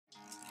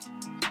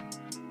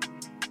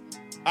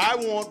I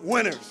want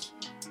winners.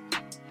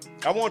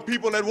 I want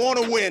people that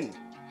want to win.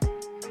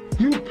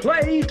 You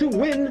play to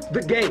win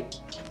the game.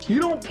 You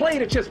don't play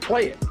to just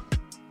play it.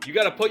 You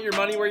got to put your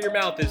money where your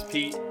mouth is,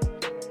 Pete.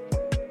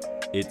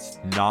 It's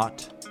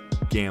not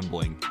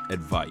gambling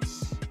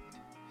advice.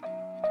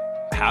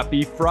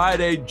 Happy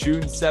Friday,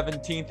 June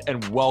 17th,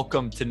 and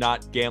welcome to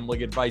Not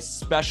Gambling Advice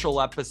special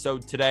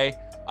episode today.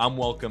 I'm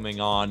welcoming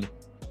on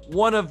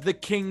one of the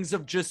kings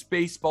of just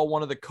baseball,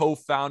 one of the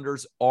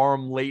co-founders,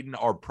 Aram Leighton,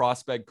 our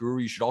prospect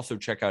guru. You should also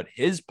check out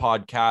his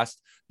podcast,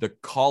 The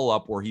Call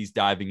Up, where he's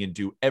diving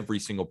into every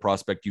single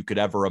prospect you could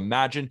ever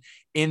imagine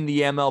in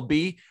the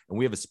MLB. And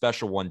we have a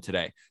special one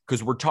today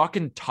because we're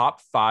talking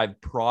top 5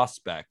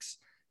 prospects.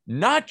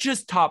 Not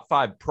just top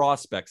 5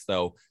 prospects,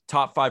 though,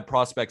 top 5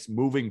 prospects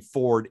moving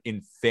forward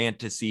in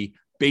fantasy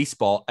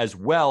baseball, as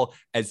well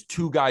as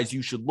 2 guys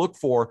you should look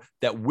for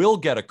that will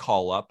get a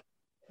call up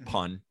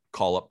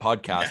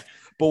podcast,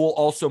 but will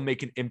also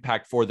make an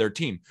impact for their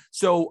team.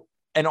 So,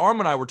 and Aram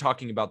and I were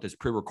talking about this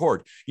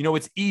pre-record. You know,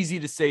 it's easy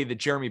to say that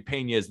Jeremy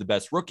Pena is the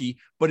best rookie,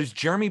 but is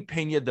Jeremy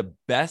Pena the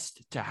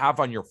best to have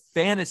on your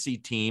fantasy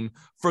team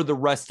for the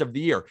rest of the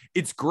year?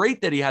 It's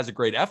great that he has a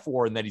great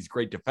FWAR and that he's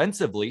great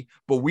defensively,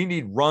 but we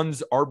need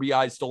runs,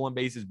 RBIs, stolen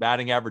bases,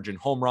 batting average, and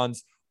home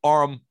runs.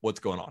 Aram, what's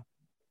going on?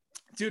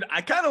 Dude,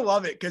 I kind of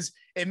love it because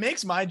it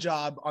makes my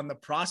job on the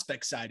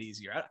prospect side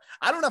easier.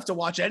 I don't have to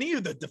watch any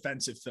of the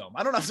defensive film.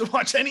 I don't have to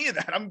watch any of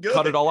that. I'm good.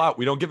 Cut it all out.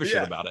 We don't give a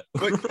shit about it.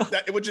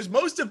 But which is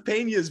most of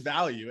Pena's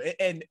value.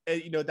 And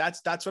you know,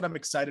 that's what I'm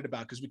excited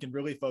about because we can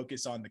really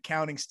focus on the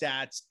counting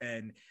stats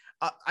and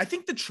I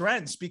think the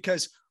trends,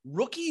 because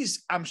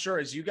rookies, I'm sure,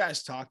 as you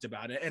guys talked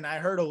about it, and I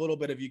heard a little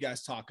bit of you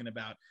guys talking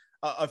about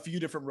a few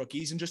different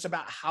rookies and just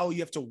about how you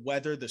have to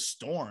weather the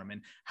storm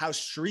and how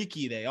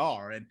streaky they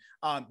are. And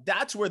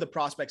that's where the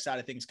prospect side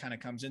of things kind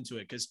of comes into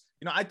it. Cause,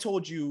 you know, I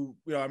told you,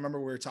 I remember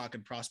we were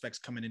talking prospects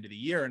coming into the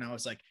year and I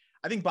was like,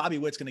 I think Bobby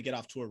Witt's going to get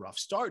off to a rough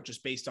start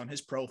just based on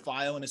his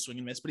profile and his swing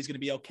and miss, but he's going to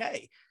be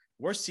okay.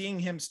 We're seeing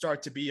him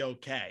start to be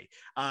okay.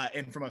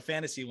 And from a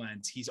fantasy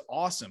lens, he's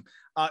awesome.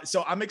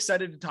 So I'm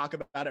excited to talk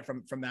about it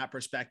from that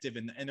perspective.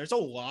 And there's a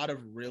lot of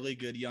really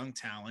good young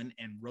talent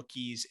and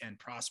rookies and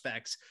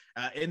prospects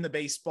in the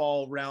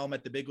baseball realm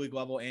at the big league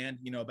level and,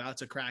 you know, about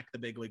to crack the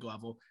big league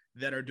level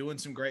that are doing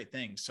some great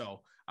things.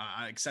 So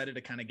I'm excited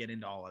to kind of get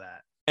into all of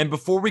that. And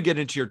before we get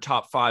into your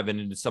top 5 and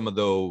into some of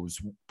those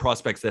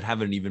prospects that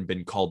haven't even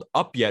been called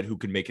up yet, who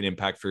can make an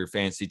impact for your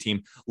fantasy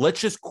team, let's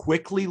just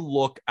quickly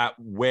look at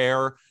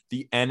where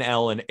the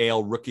NL and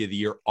AL Rookie of the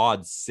Year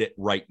odds sit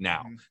right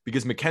now,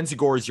 because Mackenzie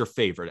Gore is your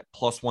favorite at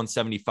plus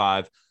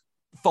 175,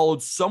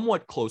 followed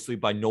somewhat closely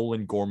by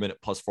Nolan Gorman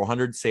at plus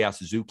 400. Seiya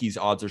Suzuki's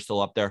odds are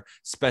still up there.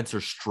 Spencer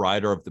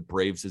Strider of the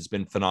Braves has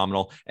been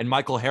phenomenal. And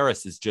Michael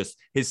Harris is just,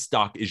 his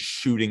stock is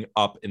shooting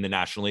up in the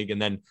National League. And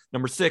then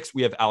number 6,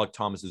 we have Alek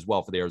Thomas as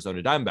well for the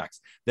Arizona Diamondbacks.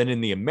 Then in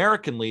the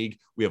American League,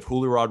 we have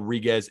Julio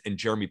Rodriguez and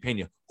Jeremy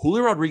Pena.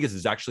 Julio Rodriguez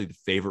is actually the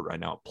favorite right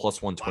now at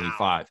plus 125.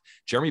 Wow.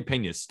 Jeremy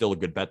Pena is still a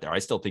good bet there. I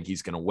still think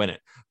he's going to win it.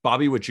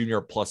 Bobby Witt Jr.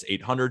 at plus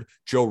 800,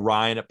 Joe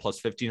Ryan at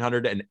plus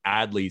 1500, and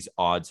Adley's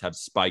odds have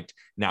spiked.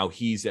 Now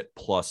he's at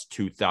plus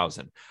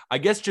 2000. I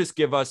guess just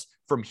give us,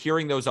 from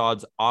hearing those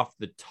odds off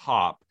the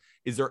top,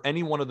 is there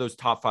any one of those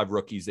top 5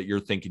 rookies that you're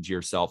thinking to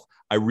yourself,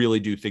 I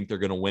really do think they're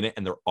going to win it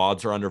and their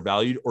odds are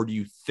undervalued? Or do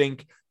you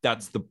think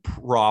that's the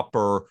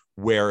proper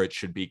where it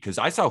should be? Because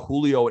I saw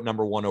Julio at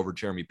number 1 over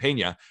Jeremy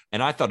Pena,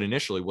 and I thought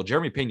initially, well,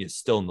 Jeremy Pena is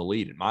still in the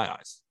lead in my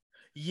eyes.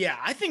 Yeah,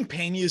 I think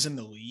Pena is in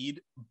the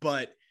lead,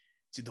 but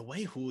dude, the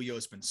way Julio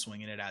has been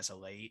swinging it as of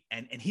late,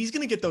 and he's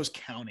going to get those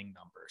counting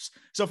numbers.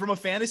 So from a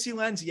fantasy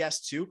lens,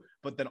 yes, too,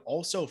 but then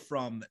also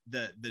from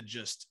the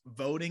just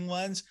voting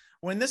lens,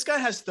 when this guy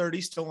has 30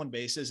 stolen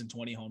bases and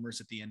 20 homers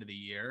at the end of the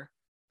year,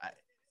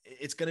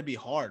 it's going to be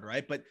hard,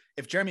 right? But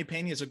if Jeremy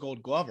Pena is a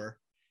Gold Glover,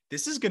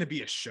 this is going to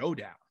be a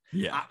showdown.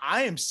 Yeah,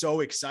 I am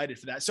so excited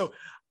for that. So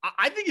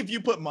I think if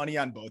you put money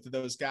on both of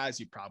those guys,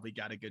 you probably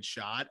got a good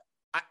shot.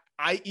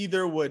 I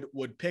either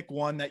would pick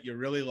one that you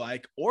really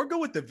like or go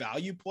with the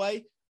value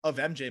play of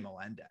MJ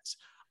Melendez.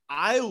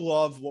 I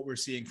love what we're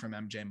seeing from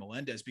MJ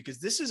Melendez because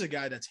this is a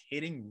guy that's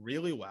hitting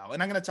really well.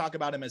 And I'm going to talk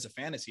about him as a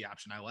fantasy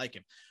option. I like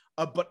him.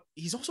 But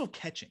he's also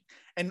catching.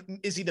 And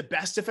is he the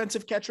best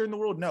defensive catcher in the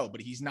world? No,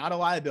 but he's not a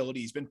liability.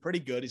 He's been pretty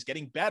good. He's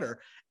getting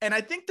better. And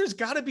I think there's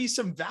got to be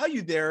some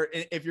value there.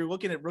 If you're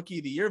looking at Rookie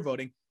of the Year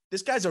voting,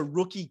 this guy's a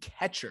rookie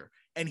catcher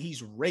and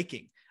he's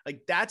raking.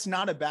 Like, that's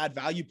not a bad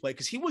value play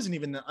because he wasn't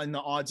even in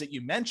the odds that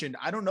you mentioned.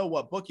 I don't know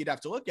what book you'd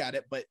have to look at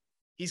it, but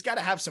he's got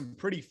to have some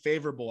pretty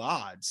favorable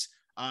odds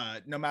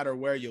no matter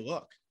where you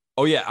look.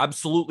 Oh, yeah,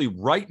 absolutely.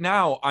 Right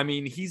now, I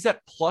mean, he's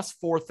at plus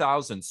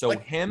 4,000. So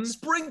like,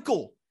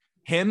 sprinkle.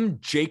 Him,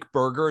 Jake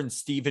Berger, and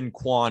Steven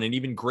Kwan, and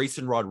even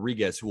Grayson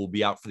Rodriguez, who will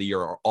be out for the year,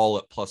 are all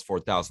at plus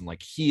 4,000.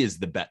 Like, he is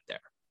the bet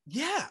there.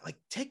 Yeah, like,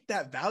 take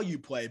that value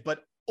play.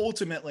 But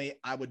ultimately,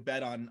 I would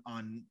bet on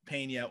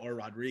Pena or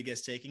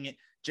Rodriguez taking it.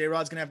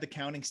 J-Rod's going to have the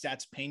counting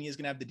stats. Pena is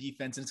going to have the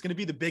defense. And it's going to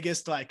be the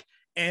biggest, like,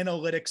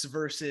 analytics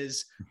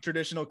versus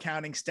traditional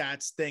counting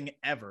stats thing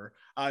ever.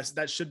 So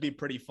that should be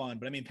pretty fun.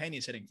 But I mean,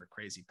 Pena's hitting for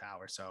crazy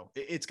power, so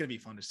it's going to be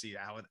fun to see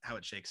how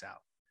it shakes out.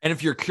 And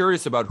if you're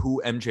curious about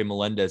who MJ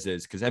Melendez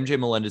is, because MJ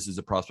Melendez is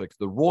a prospect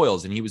for the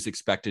Royals, and he was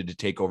expected to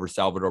take over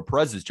Salvador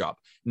Perez's job,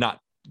 not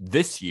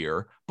this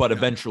year, but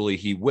eventually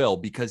he will,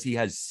 because he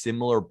has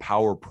similar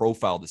power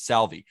profile to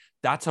Salvi.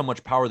 That's how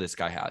much power this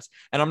guy has.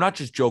 And I'm not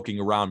just joking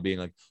around being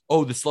like,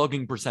 oh, the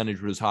slugging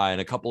percentage was high in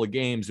a couple of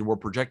games and we're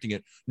projecting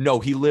it. No,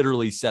 he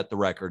literally set the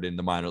record in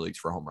the minor leagues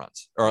for home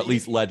runs, or at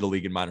least led the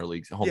league in minor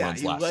leagues home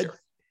runs last year.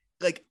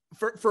 Like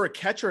for a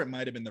catcher, it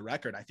might have been the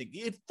record. I think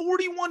he had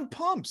 41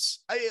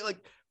 pumps.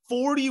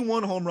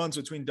 41 home runs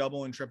between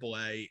double and triple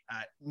A.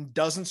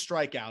 Doesn't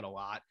strike out a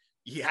lot.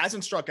 He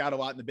hasn't struck out a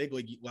lot in the big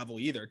league level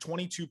either.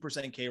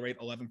 22% K rate,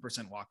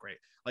 11% walk rate.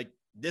 Like,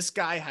 this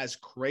guy has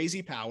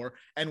crazy power.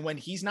 And when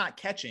he's not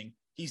catching,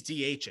 he's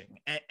DHing,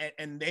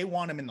 and they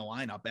want him in the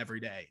lineup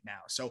every day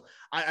now. So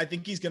I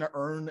think he's going to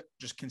earn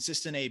just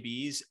consistent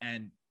ABs,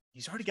 and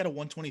he's already got a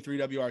 123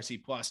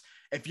 WRC plus.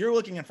 If you're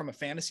looking at from a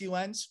fantasy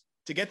lens,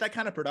 to get that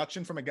kind of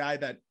production from a guy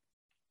that,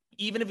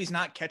 even if he's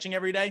not catching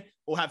every day,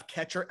 will have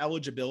catcher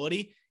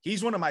eligibility,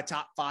 he's one of my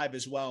top 5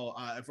 as well.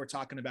 If we're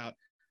talking about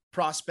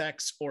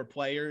prospects or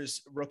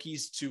players,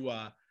 rookies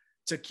to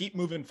keep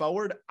moving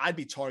forward, I'd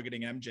be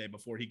targeting MJ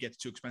before he gets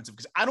too expensive,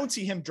 because I don't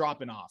see him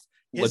dropping off.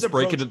 Let's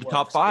break into the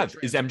top 5.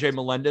 Is MJ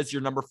Melendez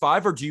your number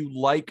 5, or do you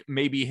like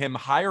maybe him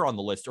higher on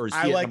the list, or is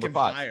he at number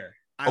 5? Higher.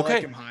 I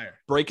like him higher.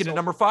 Break into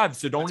number 5.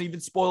 So don't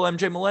even spoil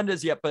MJ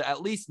Melendez yet, but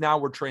at least now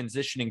we're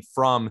transitioning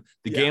from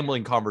the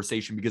gambling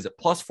conversation, because at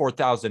plus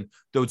 4,000,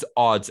 those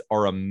odds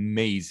are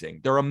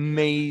amazing. They're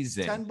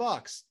amazing.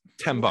 $10.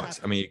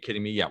 $10. I mean, are you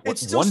kidding me? Yeah.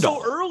 It's still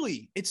so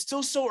early. It's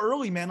still so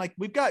early, man. Like,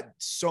 we've got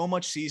so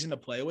much season to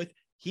play with.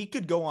 He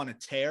could go on a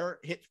tear,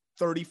 hit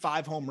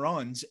 35 home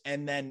runs,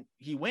 and then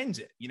he wins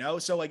it,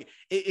 So like,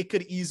 it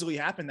could easily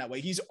happen that way.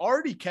 He's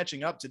already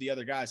catching up to the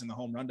other guys in the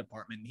home run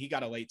department, and he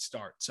got a late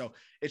start. So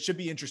it should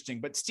be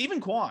interesting. But Steven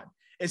Kwan,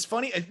 it's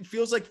funny. It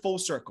feels like full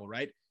circle,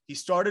 right? He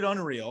started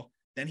unreal,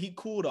 then he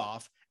cooled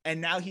off,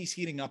 and now he's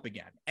heating up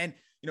again. And,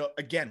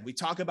 again, we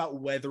talk about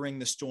weathering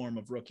the storm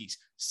of rookies.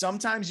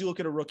 Sometimes you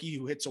look at a rookie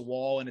who hits a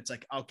wall and it's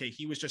like, okay,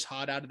 he was just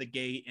hot out of the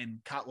gate and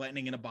caught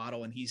lightning in a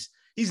bottle, and he's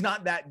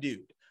not that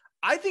dude.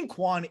 I think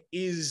Kwan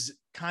is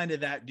kind of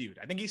that dude.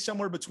 I think he's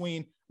somewhere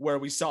between where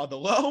we saw the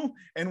low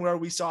and where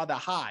we saw the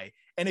high.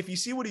 And if you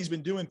see what he's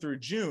been doing through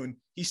June,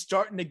 he's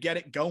starting to get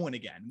it going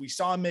again. We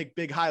saw him make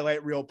big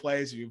highlight reel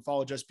plays. If you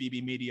follow Just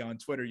BB Media on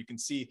Twitter, you can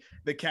see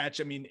the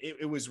catch. I mean,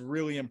 it was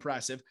really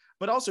impressive,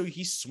 but also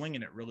he's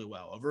swinging it really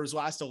well over his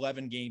last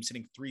 11 games,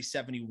 hitting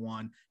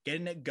 371,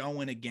 getting it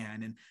going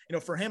again.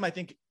 And, for him, I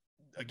think,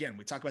 again,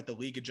 we talk about the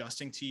league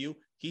adjusting to you.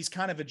 He's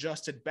kind of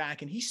adjusted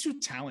back, and he's too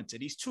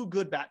talented. He's too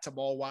good bat to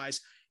ball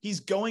wise.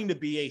 He's going to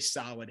be a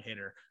solid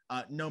hitter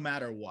no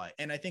matter what.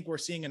 And I think we're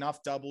seeing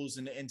enough doubles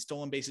and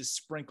stolen bases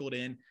sprinkled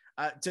in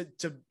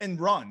and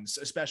runs,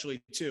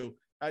 especially too,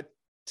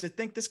 to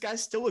think this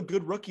guy's still a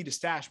good rookie to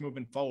stash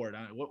moving forward.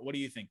 What do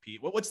you think, Pete?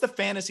 What's the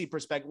fantasy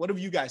perspective? What have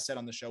you guys said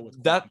on the show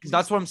with that?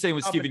 That's what I'm saying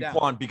with Steven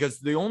Kwan, because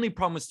the only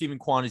problem with Steven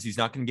Kwan is he's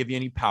not going to give you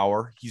any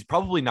power. He's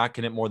probably not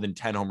going to hit more than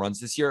 10 home runs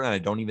this year, and I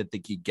don't even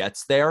think he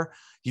gets there.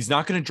 He's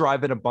not going to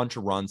drive in a bunch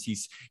of runs.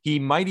 He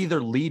might either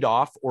lead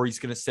off, or he's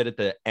going to sit at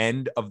the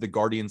end of the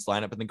Guardians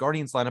lineup. And the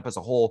Guardians lineup as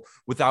a whole,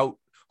 without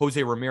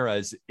Jose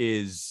Ramirez,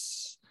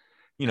 is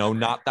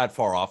not that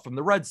far off from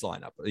the Reds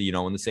lineup,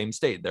 in the same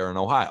state there in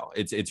Ohio.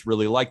 It's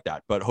really like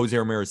that. But Jose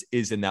Ramirez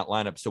is in that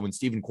lineup. So when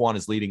Steven Kwan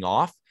is leading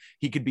off,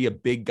 he could be a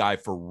big guy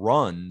for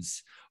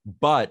runs,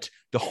 but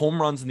the home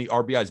runs and the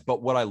RBIs.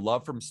 But what I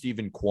love from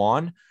Steven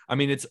Kwan, I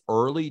mean, it's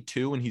early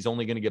too, and he's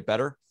only going to get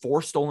better.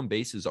 4 stolen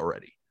bases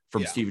already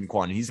from Steven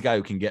Kwan. And he's a guy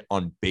who can get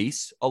on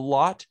base a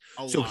lot.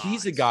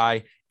 He's a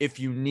guy, if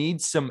you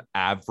need some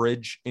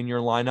average in your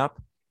lineup,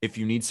 if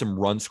you need some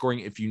run scoring,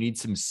 if you need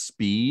some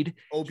speed,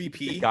 OBP,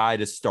 the guy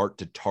to start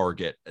to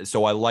target.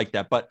 So I like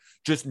that, but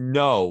just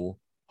know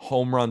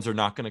home runs are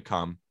not going to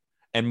come,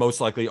 and most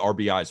likely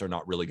RBIs are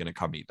not really going to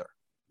come either.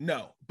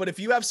 No, but if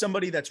you have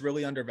somebody that's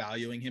really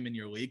undervaluing him in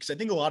your league, because I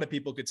think a lot of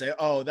people could say,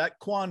 oh, that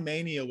Kwan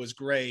mania was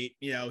great.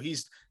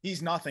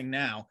 He's nothing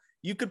now.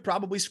 You could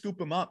probably scoop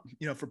him up,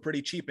 for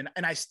pretty cheap.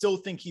 And I still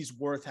think he's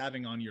worth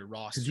having on your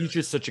roster. Because he's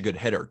just such a good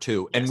hitter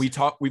too. Yes.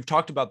 And we've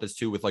talked about this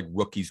too with like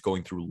rookies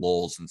going through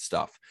lulls and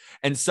stuff.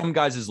 And some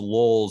guys'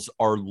 lulls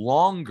are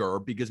longer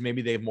because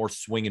maybe they have more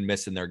swing and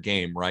miss in their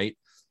game, right?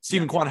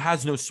 Steven Kwan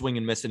has no swing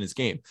and miss in his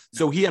game.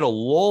 So he had a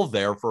lull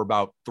there for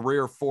about 3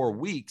 or 4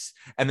 weeks.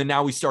 And then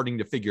now he's starting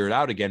to figure it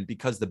out again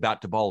because the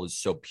bat to ball is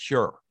so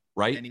pure,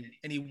 right?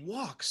 And he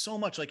walks so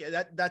much. Like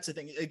that's the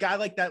thing. A guy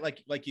like that,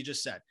 like you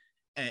just said,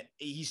 and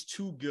he's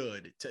too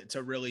good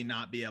to really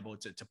not be able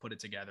to put it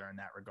together in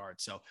that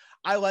regard. So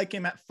I like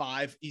him at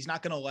 5. He's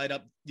not going to light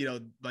up,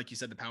 like you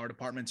said, the power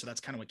department. So that's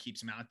kind of what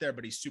keeps him out there,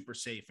 but he's super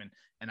safe.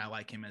 And I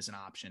like him as an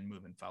option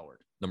moving forward.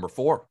 Number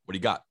 4, what do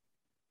you got?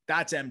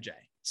 That's MJ.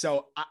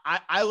 So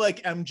I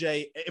like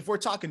MJ. If we're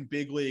talking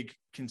big league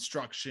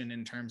construction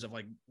in terms of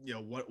like, you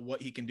know,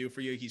 what he can do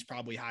for you, he's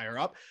probably higher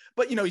up,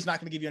 but you know, he's not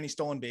going to give you any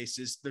stolen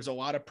bases. There's a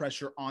lot of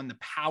pressure on the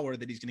power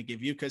that he's going to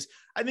give you. Cause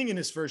I think in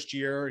his first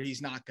year,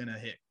 he's not going to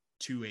hit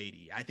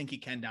 280. I think he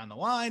can down the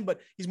line, but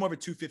he's more of a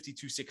 250,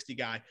 260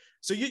 guy.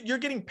 So you're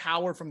getting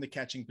power from the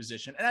catching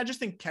position. And I just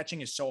think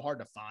catching is so hard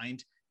to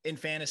find in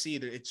fantasy.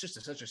 It's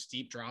just such a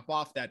steep drop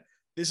off that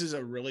this is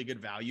a really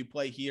good value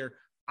play here.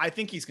 I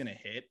think he's going to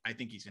hit. I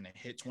think he's going to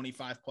hit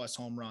 25 plus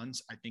home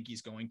runs. I think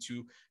he's going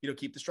to, you know,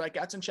 keep the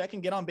strikeouts in check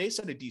and get on base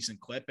at a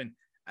decent clip. And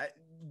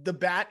the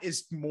bat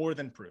is more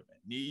than proven.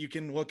 You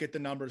can look at the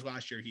numbers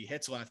last year. He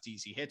hits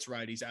lefties, he hits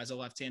righties as a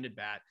left-handed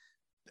bat.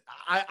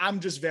 I'm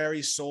just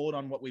very sold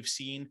on what we've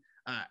seen.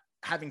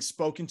 Having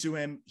spoken to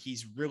him,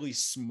 he's really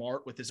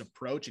smart with his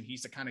approach, and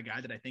he's the kind of guy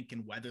that I think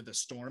can weather the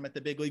storm at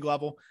the big league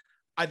level.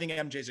 I think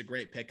MJ's a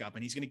great pickup,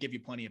 and he's going to give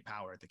you plenty of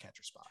power at the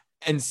catcher spot.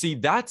 And see,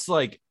 that's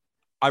like,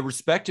 I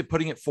respect it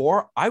putting it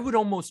 4. I would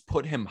almost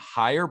put him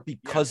higher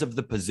because of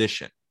the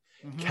position.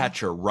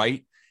 Catcher,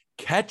 right?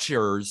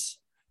 Catchers,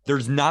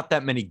 there's not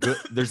that many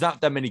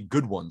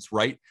good ones,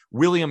 right?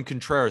 William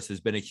Contreras has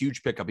been a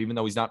huge pickup, even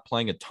though he's not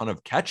playing a ton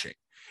of catching.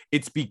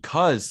 It's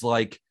because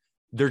like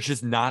there's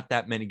just not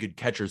that many good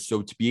catchers.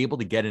 So to be able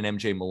to get an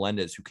MJ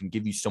Melendez who can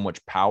give you so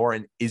much power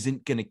and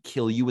isn't going to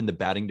kill you in the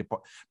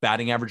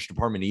batting average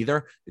department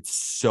either, it's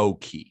so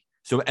key.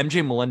 So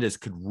MJ Melendez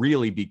could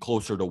really be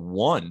closer to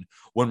 1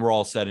 when we're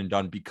all said and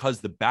done, because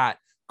the bat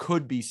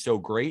could be so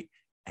great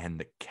and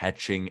the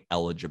catching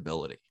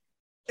eligibility.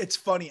 It's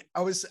funny.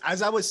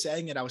 As I was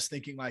saying it, I was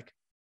thinking like,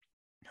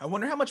 I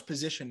wonder how much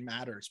position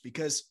matters,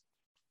 because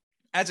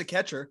as a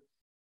catcher,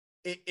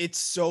 it's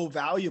so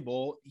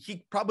valuable.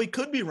 He probably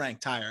could be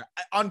ranked higher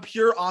on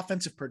pure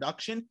offensive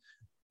production.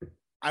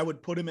 I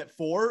would put him at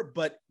 4,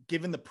 but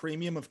given the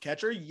premium of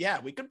catcher, yeah,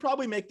 we could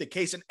probably make the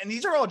case. And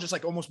these are all just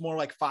like almost more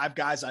like 5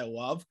 guys I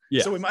love.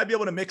 Yeah. So we might be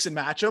able to mix and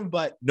match them,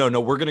 but no,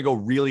 we're going to go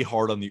really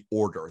hard on the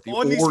order.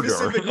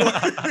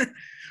 Order.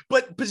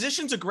 But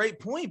position's a great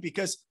point,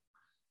 because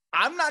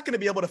I'm not going to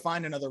be able to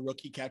find another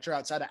rookie catcher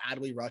outside of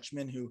Adley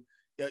Rutschman, who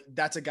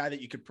that's a guy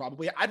that you could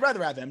probably, I'd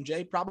rather have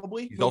MJ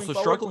probably. He's also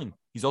struggling.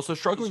 He's also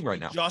struggling right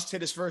now. Just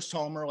hit his first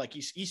homer. Like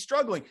he's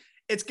struggling.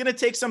 It's going to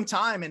take some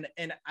time.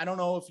 And I don't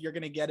know if you're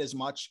going to get as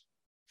much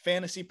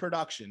fantasy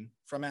production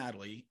from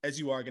Adley as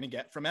you are going to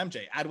get from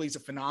MJ. Adley's a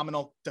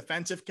phenomenal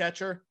defensive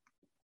catcher,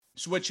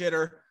 switch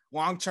hitter.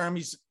 Long-term,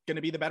 he's going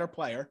to be the better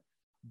player.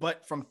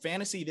 But from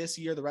fantasy this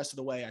year, the rest of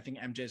the way, I think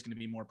MJ is going to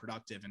be more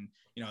productive. And,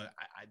 you know,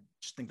 I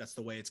just think that's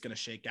the way it's going to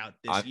shake out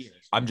this year.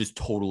 I'm just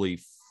totally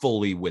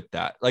fully with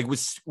that. Like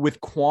with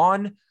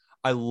Kwan,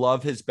 I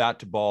love his bat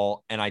to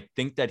ball. And I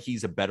think that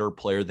he's a better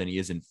player than he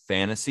is in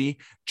fantasy,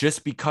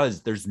 just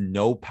because there's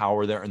no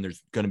power there and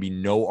there's going to be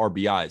no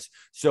RBIs.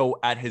 So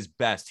at his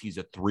best, he's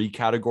a 3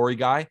 category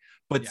guy,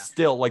 but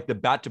still like the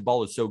bat to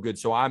ball is so good.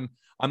 So I'm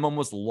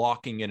almost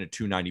locking in a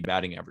 290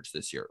 batting average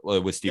this year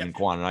with Steven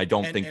Kwan. And I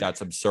don't think that's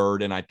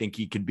absurd. And I think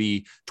he could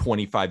be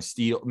 25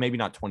 steal, maybe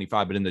not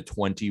 25, but in the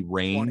 20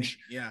 range.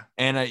 20, yeah.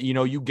 And, you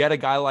know, you get a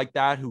guy like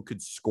that who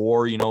could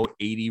score,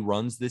 80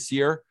 runs this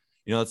year.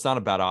 That's not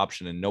a bad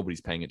option, and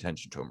nobody's paying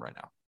attention to him right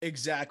now.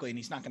 Exactly. And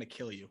he's not going to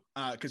kill you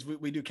because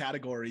we do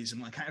categories,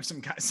 and like I have some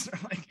guys that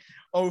are like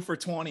 0 for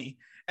 20,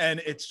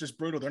 and it's just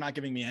brutal. They're not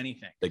giving me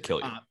anything. They kill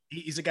you.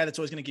 He's a guy that's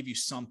always going to give you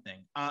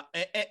something.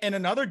 And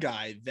another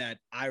guy that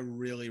I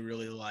really,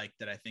 really like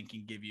that I think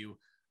can give you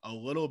a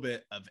little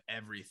bit of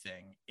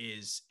everything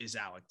is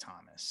Alek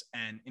Thomas.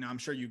 And, I'm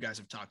sure you guys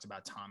have talked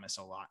about Thomas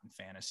a lot in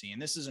fantasy,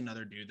 and this is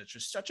another dude that's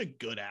just such a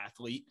good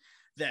athlete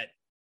that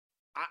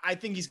I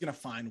think he's going to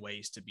find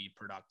ways to be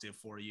productive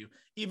for you,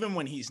 even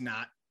when he's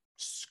not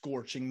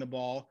scorching the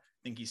ball. I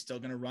think he's still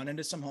going to run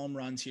into some home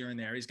runs here and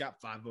there. He's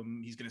got 5 of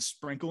them. He's going to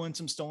sprinkle in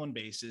some stolen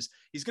bases.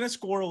 He's going to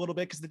score a little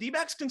bit because the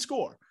D-backs can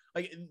score.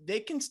 Like,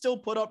 they can still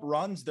put up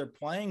runs. They're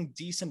playing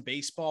decent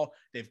baseball.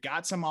 They've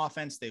got some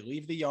offense. They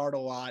leave the yard a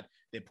lot.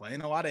 They play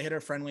in a lot of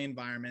hitter-friendly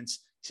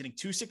environments. He's hitting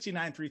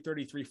 269,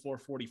 333,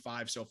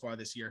 445 so far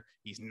this year.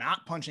 He's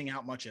not punching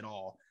out much at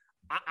all.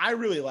 I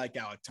really like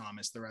Alek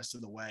Thomas the rest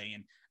of the way.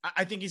 And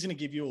I think he's going to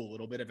give you a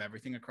little bit of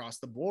everything across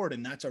the board.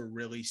 And that's a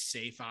really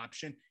safe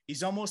option.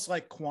 He's almost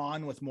like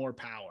Kwan with more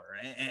power.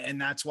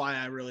 And that's why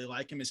I really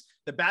like him, is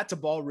the bat to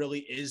ball really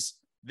is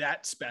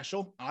that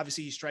special.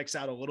 Obviously he strikes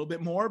out a little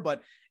bit more,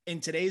 but in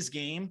today's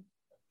game,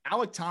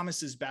 Alek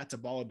Thomas's bat to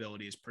ball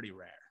ability is pretty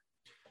rare.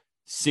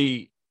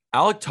 See,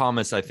 Alek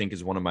Thomas, I think,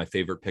 is one of my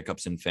favorite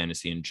pickups in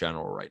fantasy in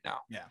general right now.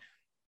 Yeah.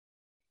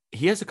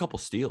 He has a couple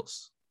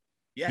steals.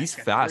 Yeah, he's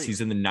fast. 3. He's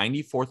in the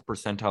 94th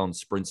percentile in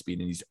sprint speed,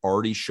 and he's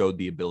already showed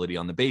the ability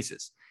on the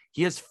bases.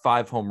 He has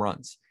 5 home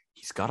runs.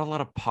 He's got a lot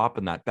of pop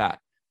in that bat.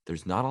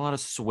 There's not a lot of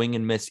swing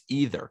and miss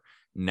either.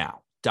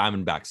 Now,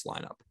 Diamondbacks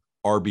lineup,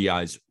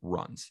 RBIs,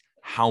 runs.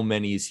 How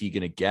many is he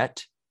going to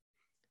get?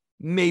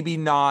 Maybe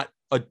not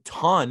a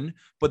ton,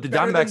 but the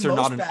Diamondbacks are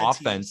not an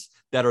offense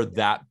that are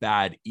that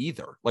bad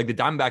either. Like the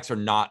Diamondbacks are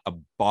not a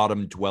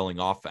bottom dwelling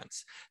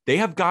offense. They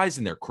have guys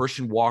in there.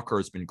 Christian Walker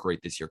has been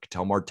great this year.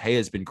 Ketel Marte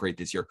has been great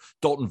this year.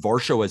 Dalton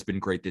Varsho has been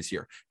great this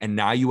year. And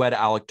now you add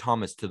Alek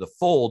Thomas to the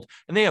fold.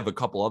 And they have a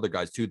couple other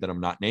guys too that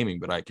I'm not naming,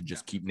 but I could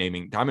just keep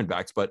naming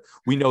Diamondbacks. But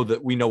we know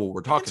what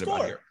we're talking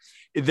about here.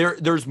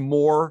 There's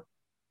more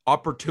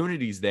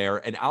opportunities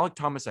there. And Alek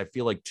Thomas, I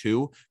feel like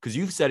too, because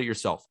you've said it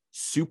yourself,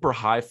 super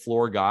high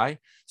floor guy.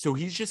 So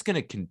he's just going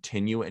to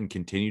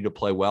continue to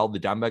play well. The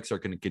Diamondbacks are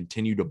going to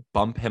continue to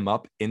bump him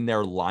up in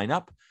their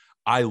lineup.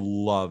 I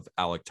love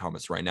Alek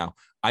Thomas right now.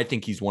 I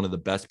think he's one of the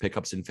best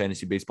pickups in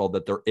fantasy baseball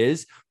that there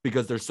is,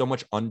 because there's so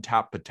much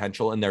untapped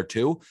potential in there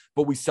too.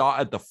 But we saw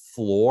at the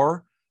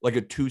floor, like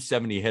a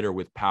 270 hitter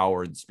with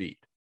power and speed,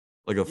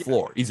 like a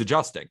floor. He's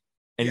adjusting,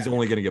 and he's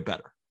only going to get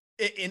better.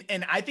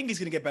 And I think he's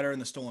going to get better in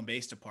the stolen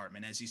base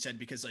department, as you said,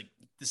 because like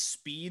the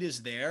speed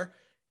is there.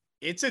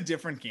 It's a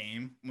different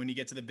game when you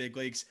get to the big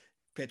leagues.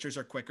 Pitchers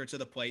are quicker to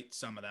the plate,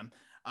 some of them.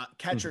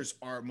 Catchers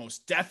are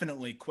most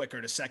definitely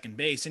quicker to second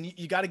base, and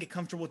you got to get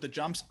comfortable with the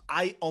jumps.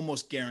 I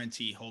almost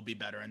guarantee he'll be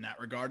better in that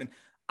regard, and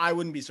I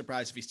wouldn't be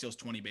surprised if he steals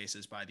 20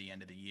 bases by the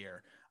end of the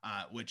year,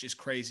 which is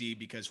crazy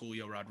because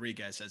Julio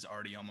Rodriguez has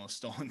already almost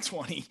stolen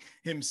 20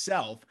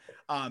 himself.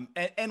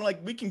 And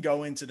like we can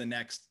go into the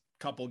next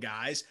couple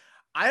guys.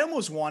 I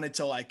almost wanted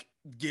to like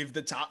give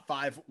the top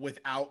 5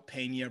 without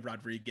Pena,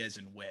 Rodriguez,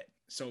 and Witt.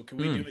 So can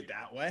we do it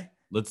that way?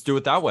 Let's do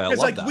it that way. I love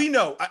like that. We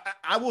know.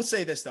 I will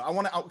say this though.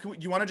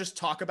 You want to just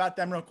talk about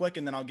them real quick,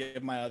 and then I'll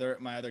give my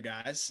other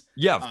guys.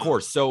 Yeah, of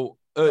course. So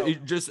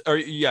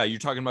you're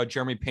talking about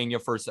Jeremy Pena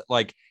first.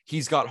 Like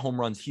he's got home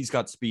runs, he's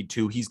got speed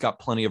too. He's got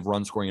plenty of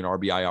run scoring and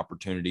RBI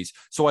opportunities.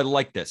 So I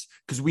like this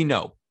because we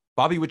know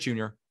Bobby Witt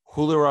Jr.,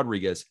 Julio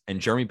Rodriguez, and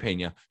Jeremy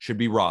Pena should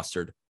be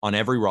rostered on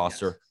every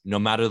roster, no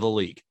matter the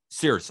league.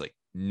 Seriously,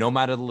 no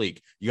matter the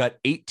league. You got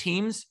 8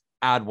 teams,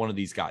 add one of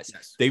these guys.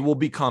 Yes. They will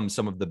become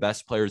some of the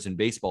best players in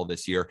baseball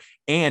this year.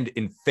 And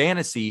in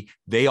fantasy,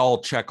 they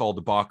all check all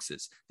the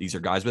boxes. These are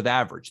guys with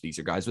average. These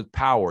are guys with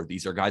power.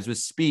 These are guys with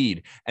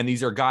speed. And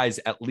these are guys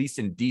at least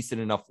in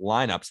decent enough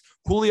lineups.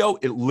 Julio,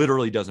 it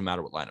literally doesn't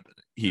matter what lineup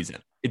he's in.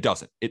 It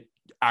doesn't. It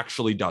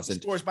actually doesn't.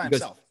 He scores by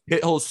himself.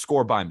 He'll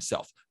score by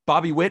himself.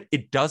 Bobby Witt,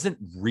 it doesn't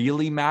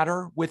really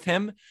matter with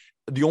him.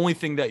 The only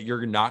thing that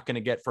you're not going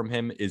to get from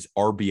him is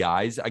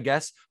RBIs, I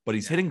guess, but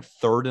he's hitting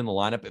 3rd in the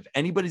lineup. If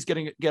anybody's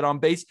going to get on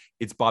base,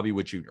 it's Bobby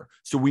Witt Jr.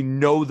 So we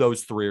know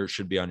those 3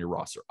 should be on your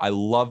roster. I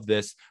love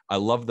this. I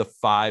love the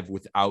 5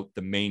 without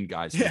the main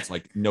guys. It's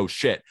like no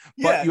shit.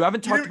 But you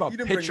haven't talked about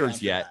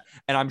pitchers yet,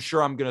 and I'm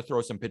sure I'm going to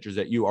throw some pitchers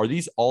at you. Are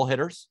these all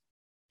hitters?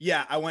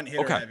 Yeah, I went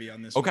hitter heavy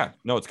on this one.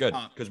 No, it's good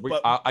because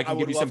I can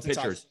give you some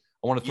pitchers.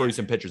 I want to throw you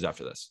some pitchers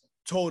after this.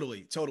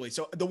 Totally.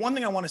 So the one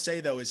thing I want to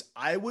say, though, is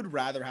I would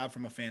rather have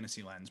from a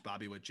fantasy lens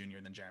Bobby Witt Jr.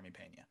 than Jeremy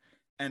Pena.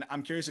 And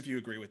I'm curious if you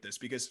agree with this,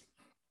 because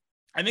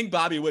I think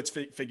Bobby Witt's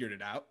figured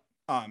it out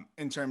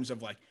in terms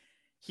of like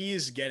he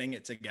is getting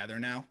it together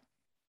now.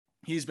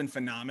 He's been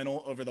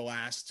phenomenal over the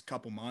last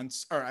couple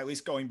months, or at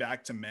least going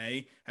back to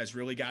May, has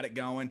really got it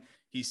going.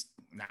 He's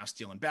now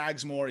stealing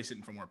bags more. He's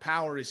hitting for more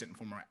power. He's hitting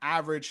for more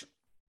average.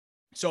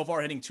 So far,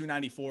 hitting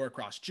 294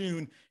 across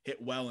June,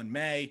 hit well in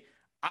May.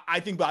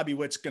 I think Bobby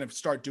Witt's going to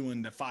start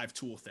doing the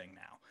 5-tool thing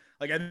now.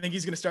 Like, I think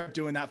he's going to start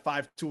doing that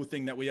 5-tool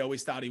thing that we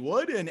always thought he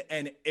would.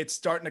 And it's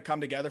starting to come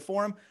together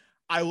for him.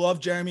 I love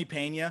Jeremy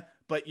Pena,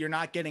 but you're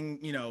not getting,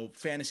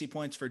 fantasy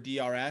points for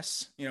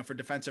DRS, for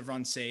defensive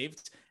runs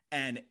saved.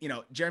 And,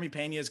 Jeremy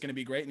Pena is going to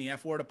be great in the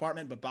F4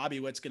 department, but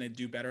Bobby Witt's going to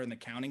do better in the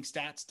counting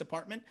stats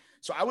department.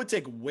 So I would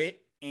take Witt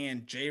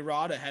and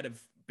J-Rod ahead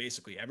of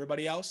basically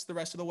everybody else the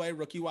rest of the way,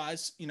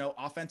 rookie-wise,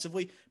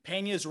 offensively.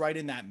 Pena is right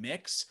in that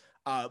mix,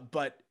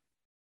 but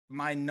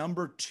my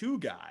number 2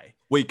 guy.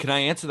 Wait, can I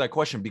answer that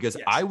question? Because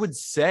yes. I would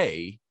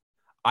say,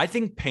 I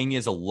think Pena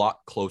is a lot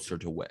closer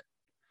to Witt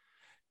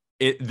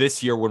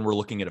this year when we're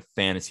looking at a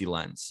fantasy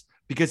lens,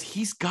 because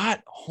he's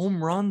got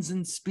home runs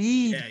and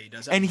speed. Yeah, he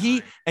does.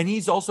 And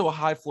he's also a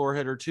high floor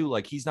hitter too.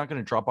 Like he's not going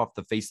to drop off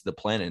the face of the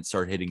planet and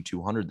start hitting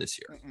 200 this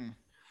year.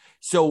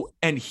 So,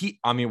 and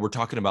we're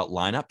talking about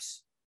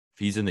lineups. If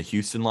he's in the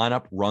Houston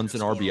lineup, runs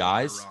and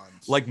RBIs,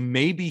 like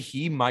maybe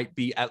he might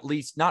be at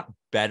least not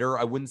better.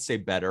 I wouldn't say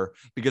better,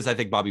 because I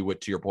think Bobby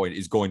Witt, to your point,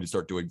 is going to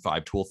start doing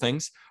 5-tool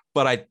things.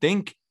 But I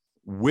think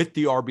with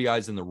the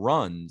RBIs and the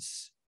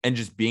runs and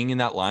just being in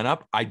that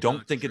lineup, I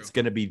don't think it's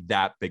going to be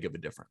that big of a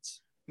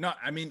difference. No,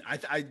 I mean,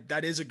 I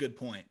that is a good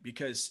point,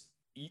 because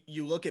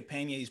you look at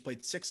Pena, he's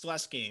played 6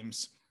 less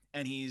games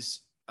and he's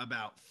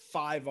about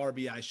 5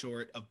 RBI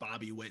short of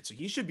Bobby Witt. So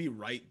he should be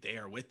right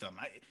there with them.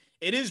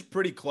 It is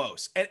pretty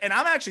close. And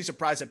I'm actually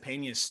surprised that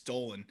Pena has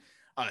stolen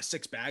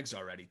 6 bags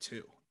already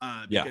too.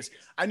 Because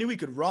I knew he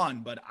could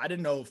run, but I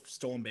didn't know if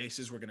stolen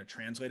bases were going to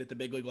translate at the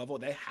big league level.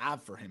 They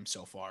have for him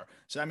so far.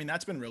 So, I mean,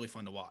 that's been really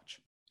fun to watch.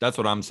 That's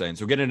what I'm saying.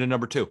 So get into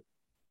number 2.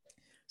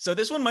 So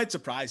this one might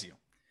surprise you.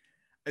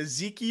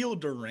 Ezekiel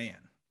Duran,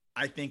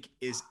 I think,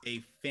 is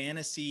a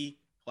fantasy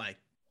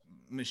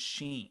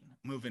machine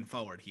moving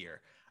forward here.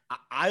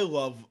 I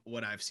love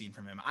what I've seen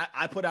from him.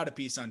 I put out a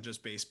piece on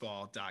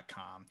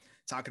justbaseball.com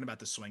talking about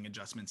the swing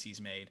adjustments he's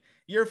made.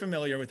 You're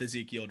familiar with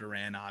Ezekiel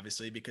Duran,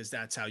 obviously, because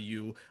that's how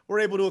you were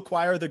able to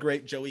acquire the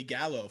great Joey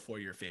Gallo for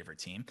your favorite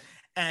team.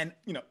 And,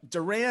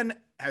 Duran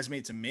has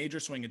made some major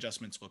swing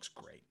adjustments, looks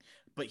great,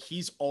 but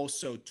he's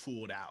also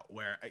tooled out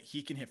where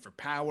he can hit for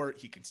power.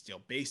 He can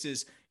steal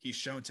bases. He's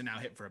shown to now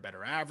hit for a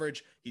better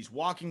average. He's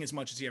walking as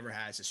much as he ever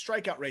has. His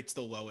strikeout rate's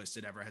the lowest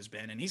it ever has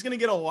been. And he's going to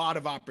get a lot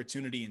of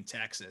opportunity in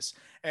Texas.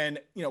 And,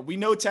 we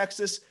know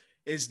Texas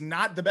is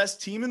not the best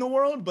team in the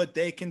world, but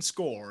they can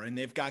score. And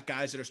they've got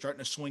guys that are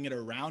starting to swing it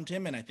around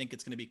him. And I think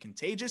it's going to be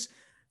contagious.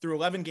 Through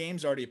 11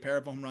 games, already a pair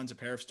of home runs, a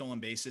pair of stolen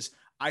bases.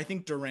 I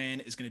think Duran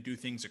is going to do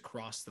things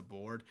across the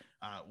board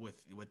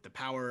with the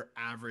power,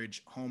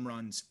 average, home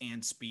runs,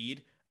 and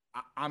speed.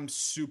 I'm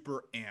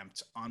super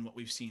amped on what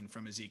we've seen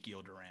from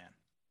Ezekiel Duran.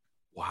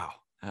 Wow.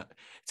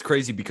 It's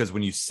crazy because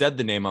when you said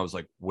the name, I was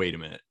like, wait a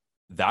minute,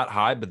 that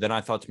high? But then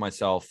I thought to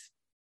myself,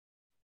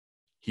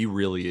 he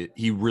really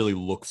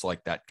looks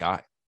like that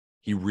guy.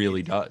 He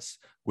really does,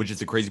 which is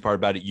the crazy part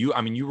about it. You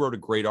wrote a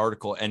great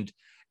article and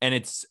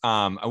it's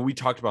we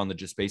talked about on the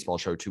Just Baseball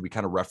show too. We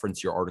kind of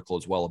referenced your article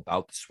as well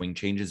about the swing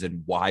changes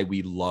and why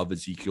we love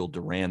Ezekiel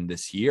Duran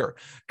this year.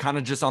 Kind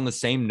of just on the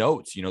same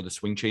notes, the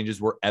swing changes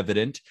were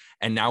evident,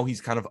 and now he's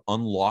kind of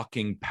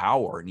unlocking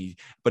power.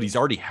 But he's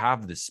already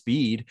have the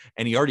speed,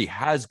 and he already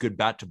has good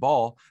bat to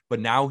ball. But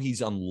now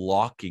he's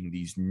unlocking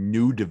these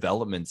new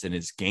developments in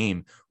his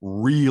game,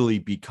 really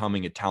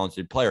becoming a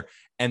talented player.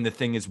 And the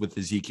thing is with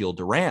Ezekiel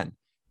Duran,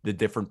 the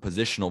different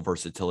positional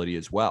versatility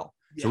as well.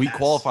 So he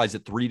qualifies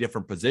at 3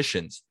 different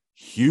positions,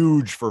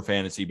 huge for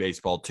fantasy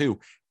baseball too.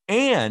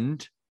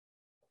 And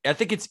I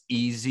think it's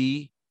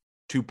easy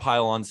to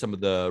pile on some of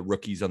the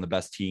rookies on the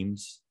best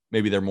teams.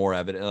 Maybe they're more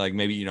evident,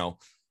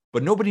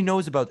 but nobody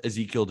knows about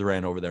Ezekiel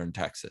Duran over there in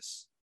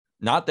Texas.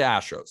 Not the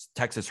Astros,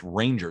 Texas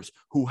Rangers,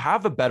 who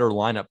have a better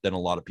lineup than a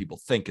lot of people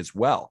think as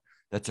well.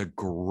 That's a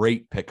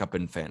great pickup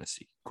in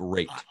fantasy.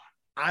 Great.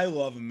 I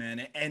love him,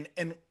 man. And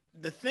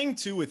the thing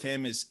too with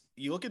him is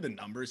you look at the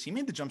numbers, he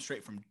made the jump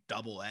straight from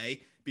AA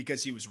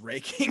because he was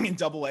raking in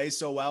AA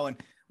so well and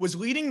was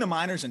leading the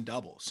minors in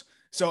doubles.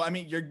 So,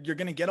 you're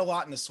going to get a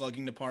lot in the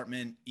slugging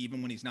department,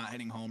 even when he's not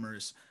hitting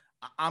homers.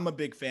 I'm a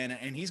big fan,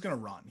 and he's going to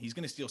run. He's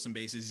going to steal some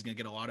bases. He's going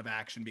to get a lot of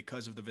action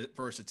because of the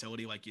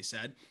versatility, like you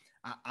said.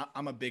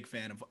 I'm a big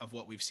fan of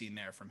what we've seen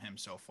there from him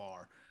so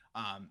far.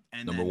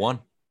 And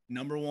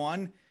number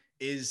one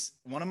is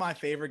one of my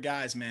favorite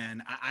guys,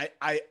 man.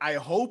 I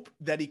hope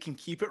that he can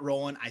keep it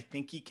rolling. I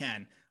think he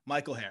can.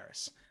 Michael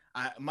Harris.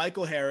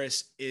 Michael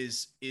Harris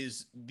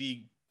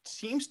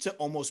seems to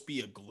almost be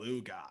a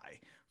glue guy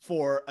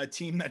for a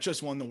team that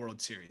just won the World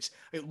Series.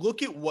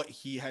 Look at what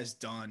he has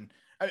done.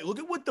 Look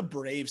at what the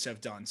Braves have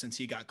done since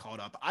he got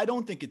called up. I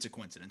don't think it's a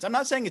coincidence. I'm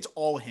not saying it's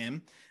all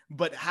him,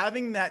 but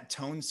having that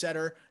tone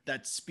setter,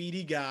 that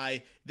speedy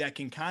guy that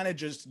can kind of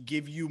just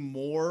give you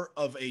more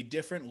of a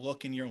different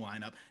look in your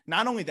lineup.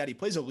 Not only that, he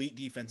plays elite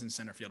defense in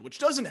center field, which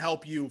doesn't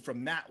help you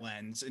from that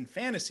lens in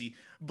fantasy,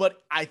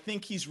 but I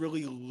think he's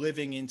really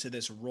living into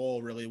this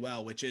role really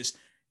well, which is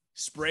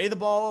spray the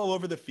ball all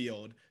over the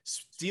field,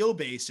 steal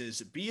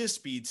bases, be a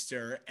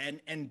speedster,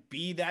 and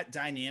be that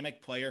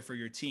dynamic player for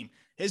your team.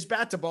 His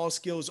bat to ball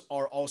skills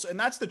are also, and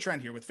that's the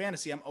trend here with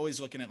fantasy. I'm always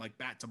looking at like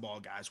bat to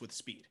ball guys with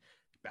speed.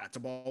 Bat to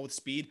ball with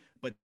speed,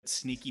 but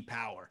sneaky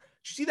power.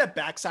 Did you see that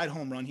backside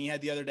home run he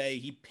had the other day?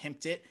 He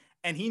pimped it,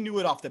 and he knew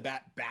it off the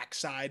bat,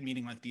 backside,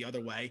 meaning like the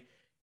other way.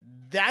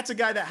 That's a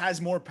guy that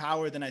has more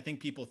power than I think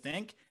people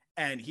think.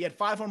 And he had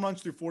 5 home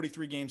runs through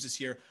 43 games this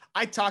year.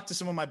 I talked to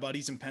some of my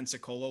buddies in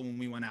Pensacola when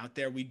we went out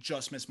there. We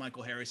just missed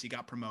Michael Harris. He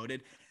got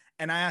promoted.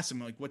 And I asked him,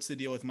 like, what's the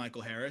deal with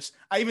Michael Harris?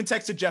 I even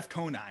texted Jeff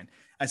Conine.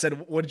 I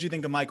said, what did you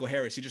think of Michael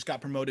Harris? He just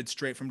got promoted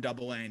straight from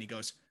AA. And he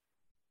goes,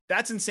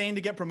 that's insane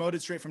to get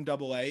promoted straight from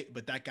AA,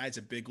 but that guy's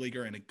a big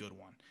leaguer and a good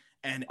one.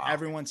 And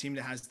everyone seemed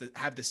to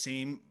have the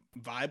same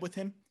vibe with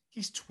him.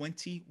 He's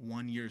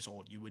 21 years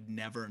old. You would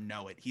never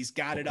know it. He's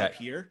got it up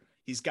here.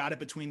 He's got it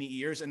between the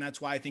ears. And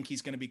that's why I think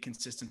he's going to be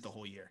consistent the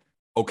whole year.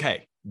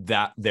 Okay.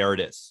 There it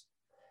is.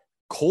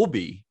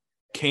 Colby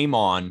came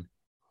on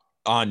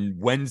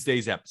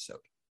Wednesday's episode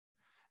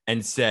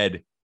and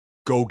said,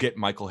 go get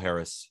Michael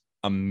Harris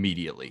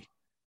immediately.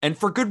 And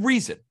for good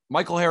reason.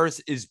 Michael Harris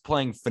is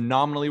playing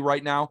phenomenally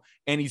right now,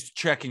 and he's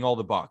checking all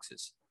the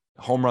boxes.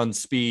 Home run,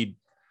 speed,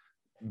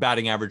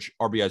 batting average,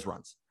 RBIs,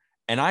 runs.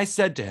 And I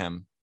said to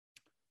him,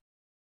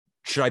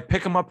 should I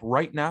pick him up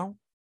right now?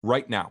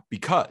 Right now.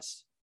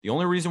 Because the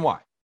only reason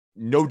why,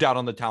 no doubt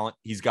on the talent,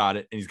 he's got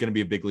it, and he's going to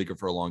be a big leaguer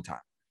for a long time.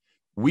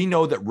 We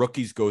know that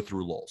rookies go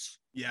through lulls.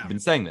 Yeah. I've been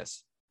saying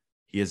this.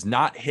 He has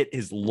not hit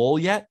his lull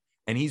yet,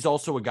 and he's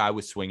also a guy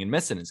with swing and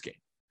miss in his game.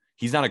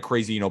 He's not a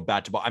crazy,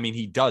 bat to ball. I mean,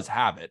 he does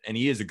have it, and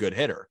he is a good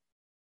hitter,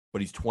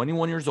 but he's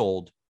 21 years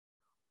old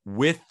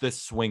with the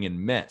swing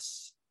and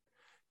miss.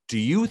 Do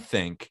you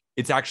think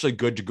it's actually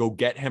good to go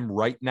get him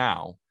right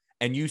now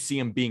and you see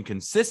him being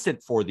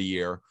consistent for the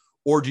year?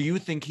 Or do you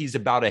think he's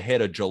about to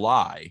hit a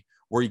July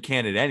where he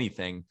can't hit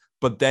anything,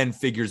 but then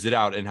figures it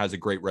out and has a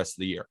great rest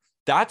of the year?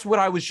 That's what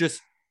I was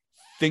just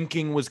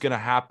thinking was going to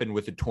happen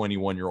with a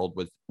 21-year-old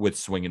with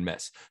swing and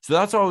miss. So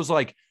that's why I was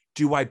like,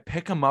 do I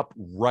pick him up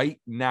right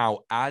now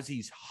as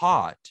he's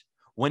hot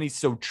when he's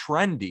so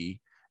trendy?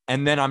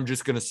 And then I'm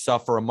just going to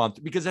suffer a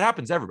month, because it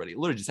happens to everybody. It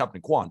literally just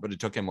happened to Quan, but it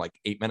took him like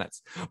 8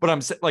 minutes. But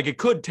I'm like, it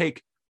could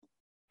take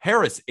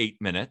Harris 8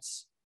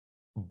 minutes,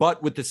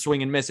 but with the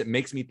swing and miss, it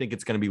makes me think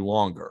it's going to be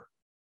longer.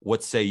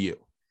 What say you?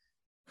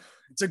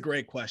 It's a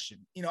great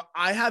question. You know,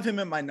 I have him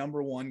at my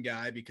number one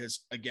guy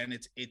because, again,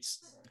 it's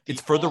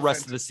for the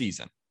rest of the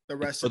season. The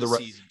rest of the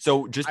season.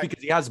 So just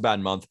because he has a bad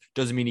month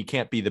doesn't mean he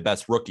can't be the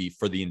best rookie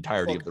for the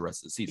entirety of the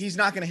rest of the season. He's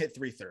not going to hit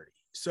 330.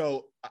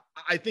 So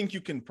I think you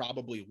can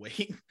probably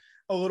wait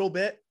a little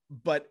bit,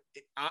 but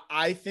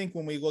I think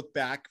when we look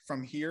back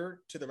from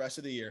here to the rest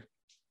of the year,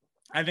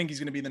 I think he's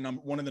going to be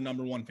one of the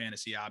number one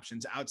fantasy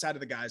options outside of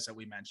the guys that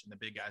we mentioned, the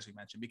big guys we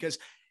mentioned, because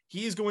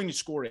he is going to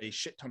score a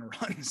shit ton of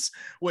runs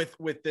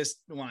with this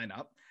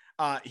lineup.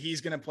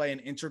 He's going to play an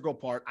integral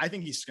part. I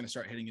think he's going to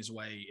start hitting his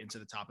way into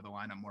the top of the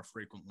lineup more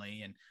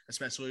frequently, and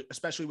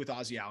especially with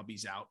Ozzie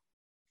Albies out.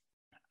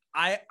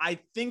 I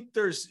think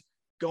there's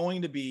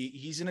going to be,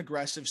 he's an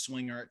aggressive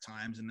swinger at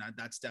times, and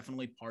that's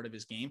definitely part of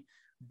his game.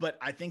 But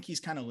I think he's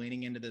kind of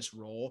leaning into this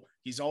role.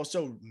 He's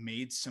also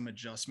made some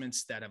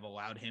adjustments that have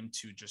allowed him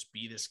to just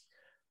be this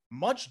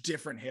much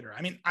different hitter.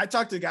 I mean, I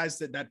talked to the guys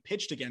that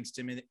pitched against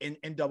him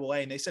in Double A,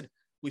 and they said,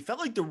 we felt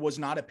like there was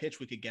not a pitch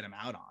we could get him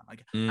out on.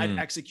 Like I'd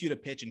execute a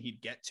pitch and he'd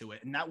get to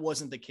it. And that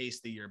wasn't the case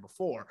the year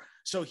before.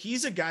 So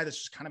he's a guy that's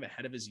just kind of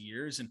ahead of his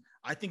years. And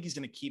I think he's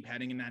going to keep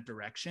heading in that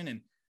direction.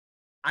 And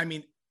I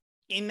mean,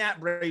 in that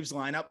Braves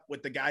lineup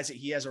with the guys that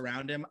he has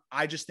around him,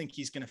 I just think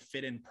he's going to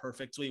fit in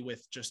perfectly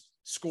with just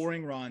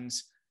scoring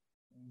runs,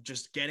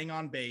 just getting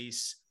on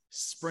base,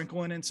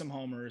 sprinkling in some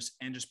homers,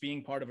 and just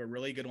being part of a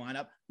really good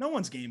lineup. No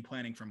one's game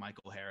planning for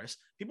Michael Harris.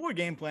 People are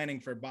game planning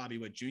for Bobby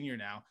Witt Jr.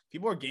 now.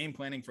 People are game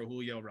planning for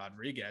Julio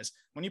Rodriguez.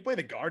 When you play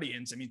the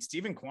Guardians, I mean,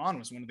 Stephen Kwan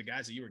was one of the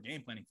guys that you were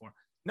game planning for.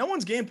 No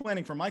one's game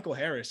planning for Michael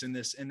Harris in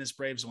this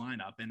Braves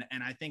lineup.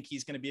 And I think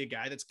he's going to be a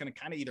guy that's going to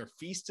kind of either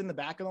feast in the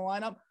back of the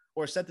lineup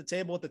or set the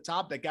table at the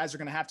top that guys are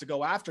going to have to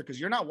go after, because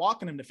you're not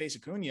walking him to face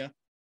Acuna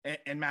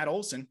and Matt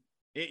Olson.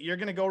 You're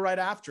going to go right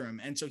after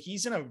him. And so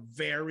he's in a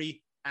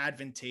very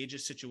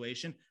advantageous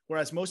situation,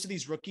 whereas most of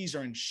these rookies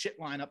are in shit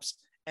lineups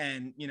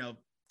and, you know,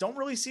 don't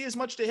really see as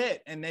much to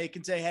hit, and they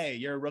can say, hey,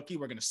 you're a rookie,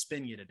 we're going to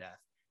spin you to death.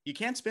 You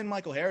can't spin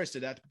Michael Harris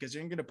to death, because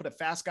you're going to put a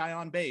fast guy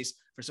on base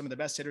for some of the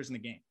best hitters in the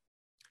game.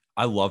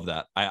 I love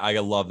that. I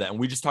love that. And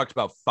we just talked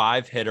about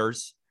 5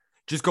 hitters.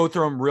 Just go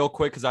through them real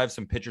quick, because I have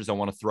some pitchers I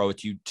want to throw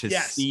at you to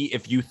see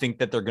if you think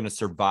that they're going to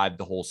survive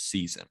the whole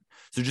season.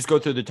 So just go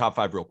through the top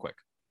 5 real quick.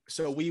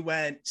 So we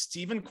went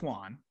Stephen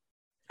Kwan,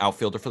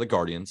 outfielder for the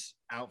Guardians.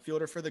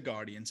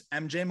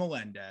 MJ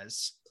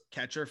Melendez,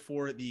 catcher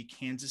for the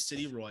Kansas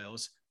City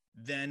Royals.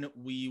 Then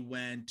we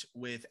went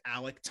with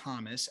Alek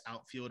Thomas,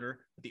 outfielder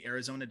with the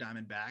Arizona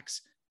Diamondbacks.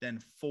 Then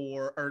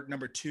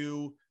number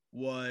 2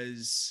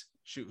 was,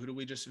 who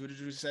did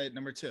you say at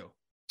number 2?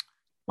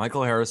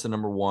 Michael Harris at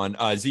number 1.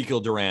 Ezekiel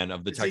Duran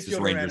of the Texas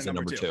Rangers at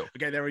number 2.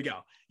 Okay, there we go.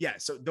 Yeah,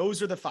 so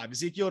those are the 5.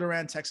 Ezekiel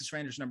Duran, Texas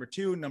Rangers, number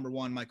 2. Number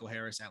 1, Michael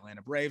Harris,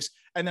 Atlanta Braves.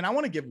 And then I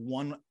want to give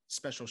one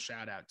special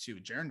shout out to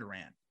Jarren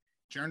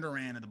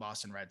Duran of the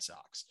Boston Red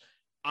Sox.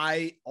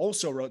 I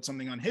also wrote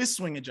something on his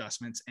swing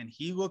adjustments, and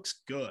he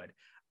looks good.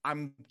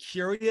 I'm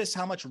curious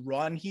how much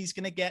run he's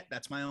going to get.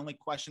 That's my only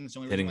question. That's the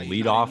only getting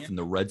lead off in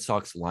the Red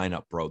Sox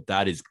lineup, bro.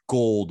 That is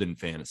gold in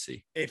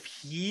fantasy. If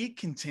he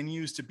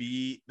continues to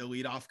be the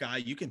leadoff guy,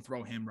 you can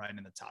throw him right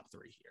in the top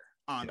 3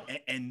 here.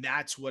 And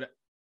that's what,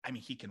 I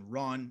mean, he can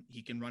run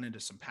into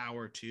some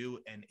power too.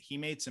 And he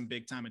made some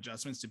big time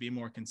adjustments to be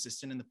more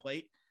consistent in the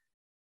plate.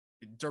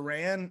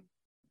 Duran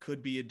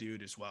could be a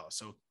dude as well.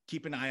 So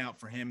keep an eye out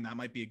for him. That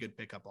might be a good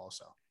pickup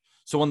also.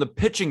 So on the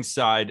pitching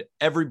side,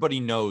 everybody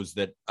knows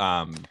that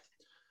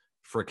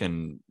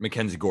frickin'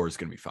 Mackenzie Gore is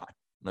going to be fine.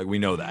 Like, we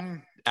know that.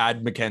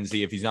 Add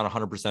McKenzie. If he's not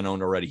 100%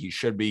 owned already, he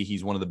should be.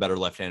 He's one of the better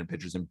left-handed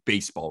pitchers in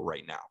baseball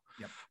right now.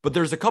 Yep. But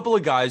there's a couple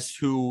of guys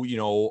who, you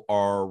know,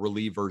 are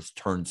relievers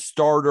turned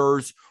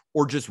starters,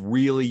 or just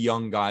really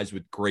young guys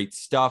with great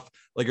stuff.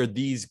 Like, are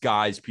these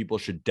guys people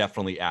should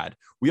definitely add?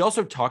 We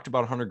also talked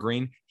about Hunter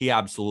Green. He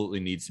absolutely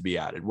needs to be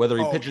added. Whether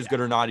he pitches good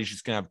or not, he's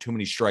just going to have too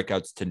many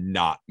strikeouts to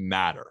not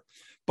matter.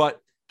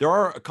 But there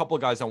are a couple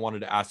of guys I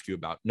wanted to ask you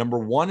about. Number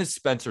 1 is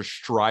Spencer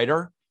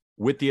Strider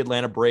with the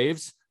Atlanta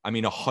Braves. I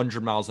mean,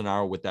 100 miles an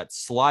hour with that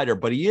slider,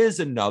 but he is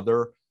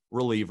another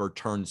reliever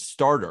turned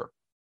starter.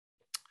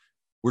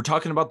 We're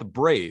talking about the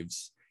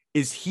Braves.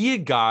 Is he a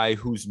guy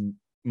who's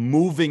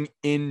moving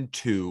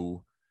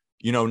into,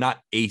 you know,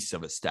 not ace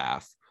of a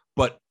staff,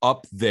 but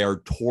up there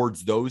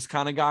towards those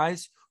kind of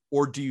guys?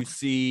 Or do you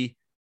see,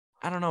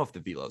 I don't know if the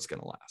velo is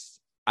going to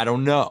last. I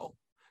don't know.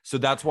 So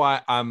that's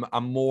why I'm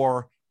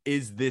more,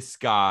 is this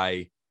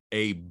guy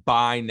a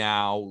buy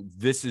now?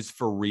 This is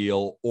for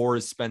real. Or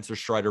is Spencer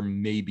Strider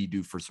maybe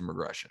due for some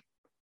regression?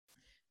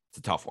 It's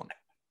a tough one.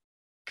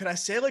 Could I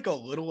say like a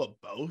little of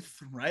both?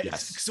 Right.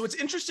 Yes. So what's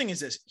interesting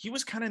is this, he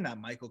was kind of in that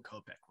Michael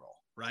Kopech role,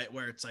 right?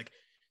 Where it's like,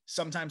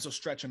 Sometimes they'll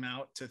stretch him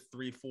out to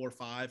 3, 4,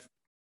 5.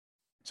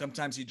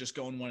 Sometimes he just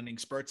go in 1 inning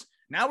spurts.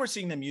 Now we're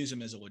seeing them use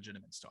him as a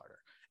legitimate starter.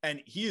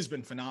 And he has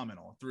been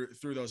phenomenal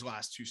through those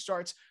last 2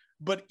 starts.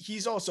 But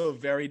he's also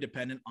very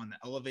dependent on the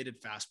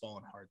elevated fastball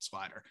and hard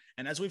slider.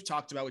 And as we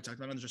talked about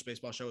on the Just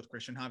Baseball show with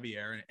Christian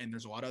Javier, and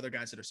there's a lot of other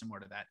guys that are similar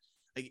to that.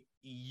 Like,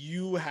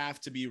 you have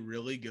to be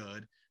really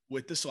good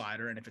with the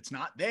slider. And if it's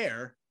not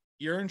there,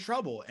 you're in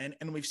trouble. And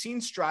we've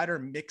seen Strider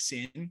mix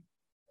in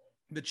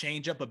the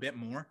changeup a bit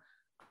more.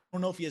 I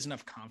don't know if he has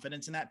enough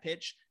confidence in that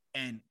pitch.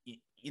 And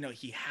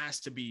he has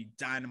to be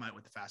dynamite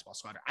with the fastball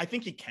slider. I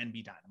think he can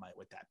be dynamite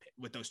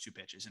with those 2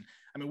 pitches. And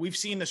I mean, we've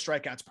seen the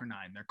strikeouts per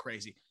 9. They're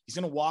crazy. He's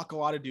going to walk a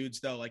lot of dudes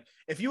though. Like,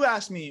 if you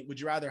ask me, would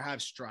you rather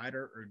have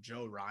Strider or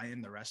Joe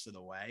Ryan the rest of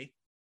the way?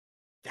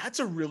 That's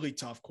a really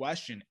tough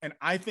question. And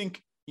I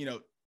think,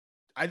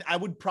 I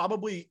would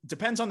probably,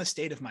 depends on the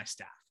state of my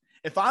staff.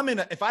 If I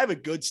have a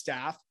good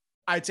staff,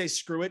 I'd say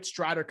screw it.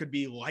 Strider could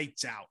be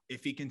lights out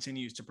if he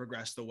continues to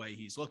progress the way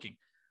he's looking.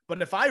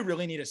 But if I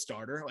really need a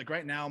starter, like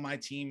right now, my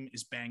team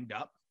is banged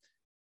up,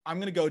 I'm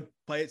going to go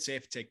play it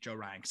safe, take Joe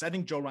Ryan, because I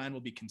think Joe Ryan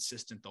will be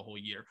consistent the whole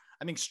year.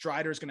 I think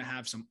Strider is going to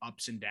have some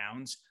ups and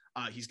downs.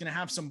 He's going to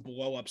have some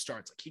blow up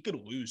starts. Like, he could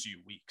lose you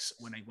weeks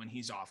when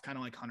he's off, kind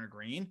of like Hunter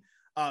Green.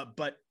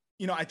 But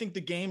I think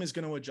the game is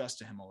going to adjust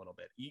to him a little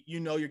bit.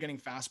 You're getting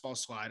fastball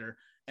slider,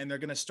 and they're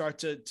going to start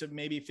to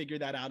maybe figure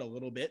that out a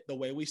little bit the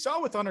way we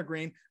saw with Hunter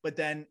Green, but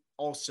then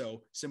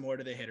also similar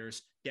to the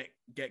hitters,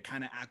 get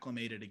kind of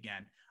acclimated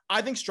again.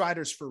 I think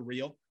Strider's for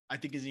real. I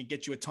think he's going to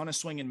get you a ton of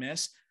swing and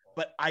miss,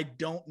 but I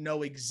don't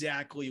know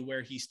exactly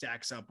where he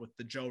stacks up with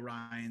the Joe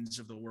Ryans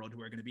of the world,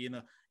 who are going to be in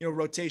the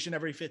rotation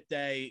every 5th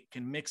day,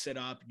 can mix it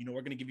up. We're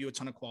going to give you a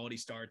ton of quality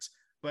starts,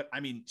 but I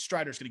mean,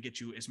 Strider's going to get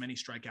you as many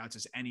strikeouts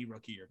as any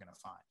rookie you're going to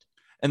find.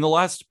 And the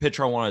last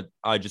pitcher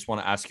I just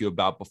want to ask you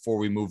about before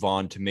we move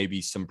on to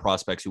maybe some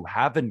prospects who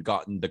haven't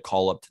gotten the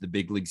call up to the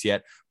big leagues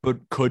yet,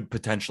 but could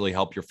potentially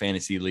help your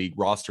fantasy league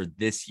roster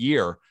this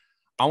year.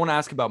 I want to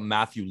ask about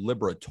Matthew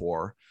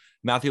Liberatore.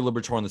 Matthew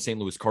Liberatore on the St.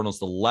 Louis Cardinals,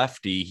 the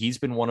lefty, he's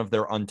been one of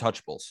their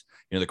untouchables.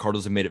 The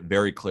Cardinals have made it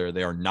very clear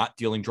they are not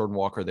dealing Jordan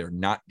Walker, they're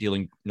not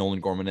dealing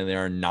Nolan Gorman, and they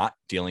are not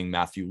dealing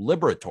Matthew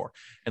Liberatore.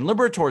 And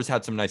Liberatore has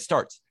had some nice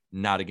starts,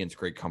 not against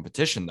great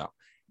competition though.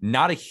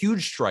 Not a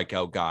huge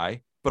strikeout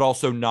guy, but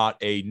also not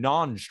a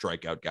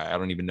non-strikeout guy. I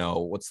don't even know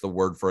what's the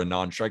word for a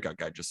non-strikeout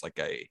guy, just like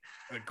a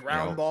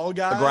ground ball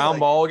guy. A ground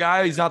ball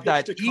guy. He's not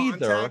that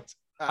either. Contact.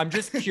 I'm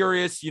just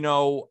curious,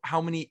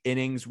 how many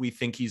innings we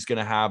think he's going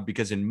to have,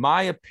 because in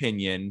my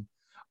opinion,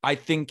 I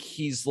think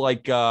he's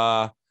like,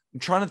 I'm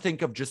trying to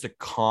think of just a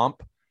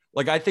comp.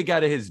 Like, I think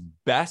at his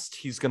best,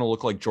 he's going to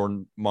look like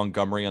Jordan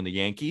Montgomery on the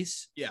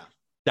Yankees. Yeah.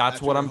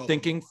 That's what I'm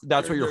thinking.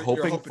 That's what you're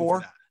hoping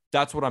for.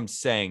 That's what I'm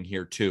saying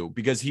here too,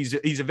 because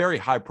he's a very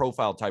high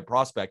profile type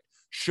prospect.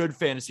 Should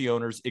fantasy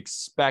owners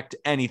expect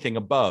anything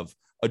above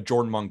a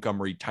Jordan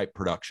Montgomery type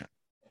production?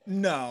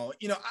 No,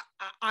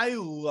 I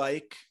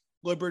like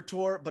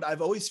Liberatore, but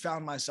I've always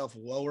found myself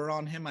lower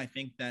on him, I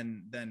think,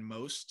 than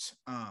most.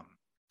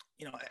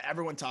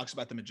 Everyone talks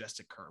about the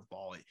majestic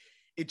curveball.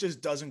 It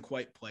just doesn't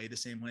quite play the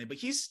same way, but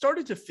he's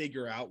started to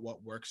figure out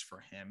what works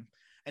for him.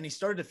 And he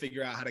started to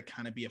figure out how to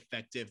kind of be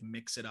effective,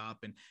 mix it up.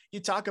 And you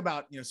talk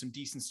about, some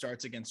decent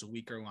starts against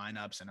weaker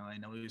lineups. I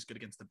know he was good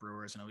against the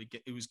Brewers. I know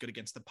he was good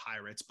against the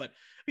Pirates, but I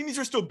mean, these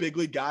are still big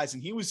league guys,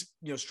 and he was,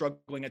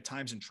 struggling at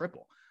times in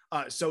triple.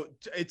 So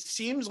it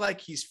seems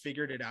like he's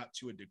figured it out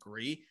to a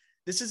degree.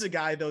 This is a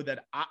guy, though,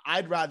 that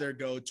I'd rather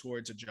go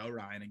towards a Joe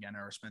Ryan again,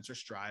 or a Spencer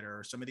Strider,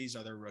 or some of these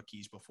other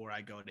rookies before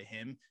I go to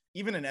him.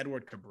 Even an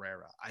Edward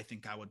Cabrera, I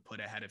think I would put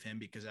ahead of him,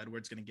 because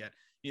Edward's going to get,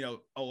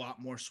 a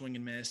lot more swing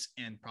and miss,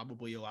 and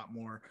probably a lot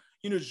more,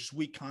 just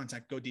weak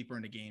contact, go deeper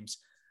into games.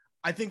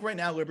 I think right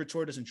now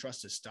Liberatore doesn't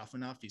trust his stuff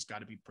enough. He's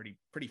got to be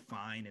pretty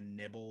fine and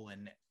nibble.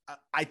 And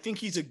I think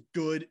he's a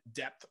good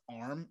depth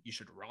arm. You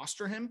should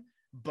roster him,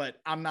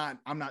 but I'm not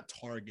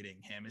targeting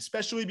him,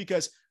 especially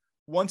because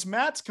once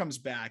Matz comes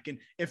back, and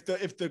if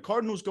the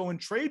Cardinals go and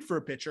trade for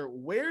a pitcher,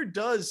 where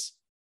does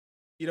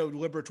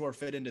Liberatore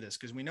fit into this?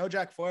 Because we know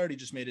Jack Flaherty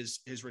just made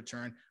his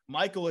return.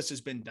 Michaelis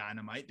has been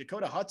dynamite.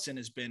 Dakota Hudson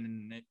has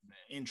been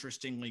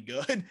interestingly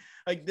good.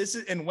 Like, this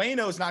is, and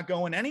Waino's not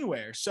going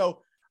anywhere.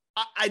 So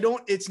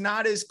it's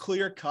not as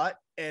clear cut.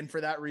 And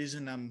for that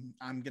reason,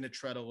 I'm going to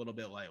tread a little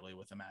bit lightly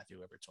with a Matthew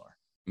Liberatore.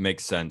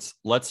 Makes sense.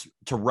 Let's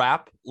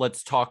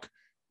talk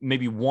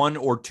maybe 1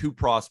 or 2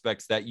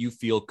 prospects that you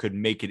feel could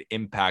make an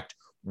impact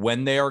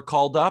when they are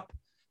called up,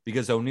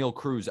 because O'Neal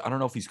Cruz, I don't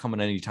know if he's coming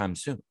anytime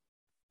soon.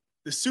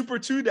 The Super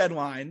 2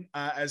 deadline,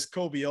 as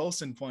Kobe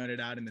Olsen pointed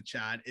out in the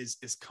chat,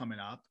 is coming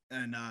up.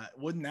 And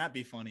wouldn't that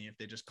be funny if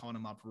they just called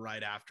him up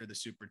right after the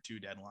Super 2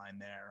 deadline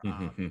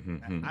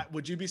there?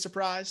 Would you be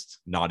surprised?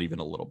 Not even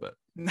a little bit.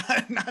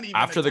 not even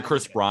after the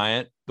Chris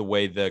Bryant, the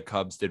way the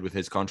Cubs did with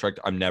his contract,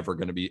 I'm never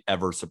going to be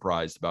ever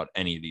surprised about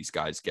any of these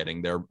guys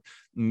getting their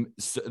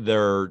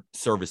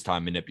service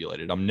time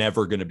manipulated. I'm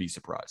never going to be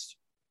surprised.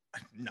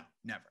 No,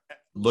 never.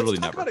 Literally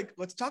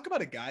let's talk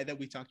about a guy that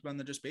we talked about on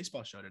the Just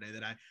Baseball show today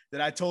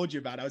that I told you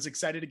about. I was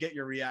excited to get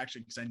your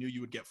reaction because I knew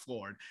you would get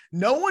floored.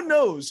 No one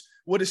knows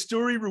what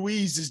Esteury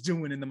Ruiz is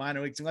doing in the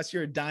minor leagues unless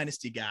you're a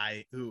dynasty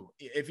guy.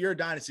 If you're a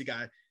dynasty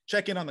guy,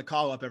 check in on the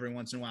call up every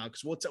once in a while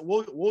because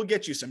we'll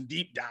get you some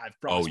deep dive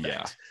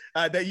prospects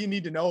that you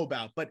need to know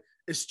about. But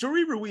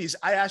Esteury Ruiz,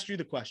 I asked you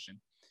the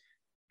question.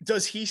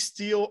 Does he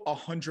steal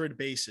 100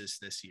 bases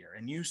this year?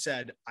 And you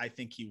said, I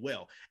think he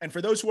will. And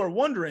for those who are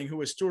wondering who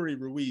Esteury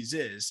Ruiz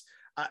is,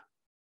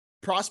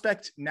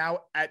 prospect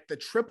now at the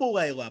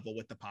AAA level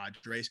with the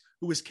Padres,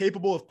 who is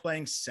capable of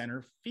playing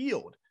center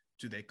field.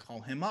 Do they call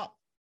him up?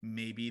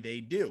 Maybe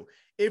they do.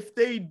 If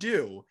they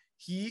do,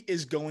 he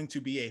is going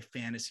to be a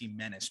fantasy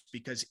menace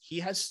because he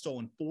has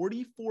stolen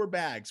 44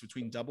 bags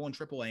between double and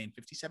AAA in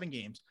 57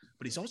 games,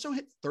 but he's also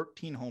hit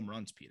 13 home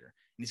runs, Peter, and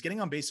he's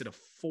getting on base at a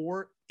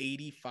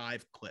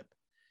 485 clip.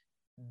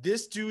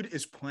 This dude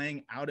is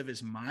playing out of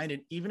his mind.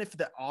 And even if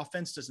the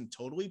offense doesn't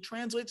totally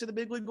translate to the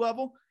big league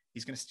level,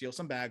 he's going to steal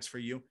some bags for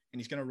you and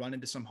he's going to run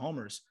into some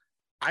homers.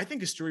 I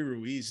think Esteury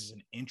Ruiz is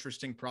an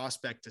interesting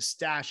prospect to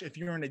stash if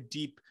you're in a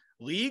deep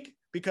league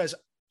because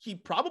he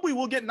probably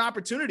will get an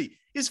opportunity.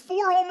 He's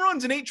 4 home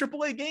runs in 8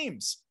 AAA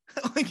games.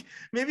 Like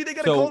maybe they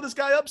got to call this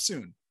guy up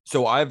soon.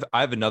 So I have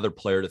another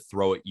player to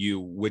throw at you,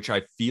 which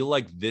I feel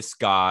like this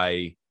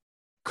guy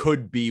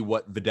could be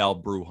what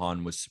Vidal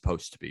Brujan was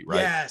supposed to be, right?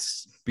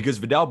 Yes. Because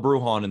Vidal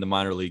Brujan in the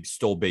minor league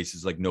stole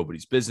bases like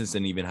nobody's business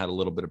and even had a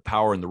little bit of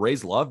power, and the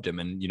Rays loved him.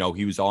 And,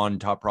 he was on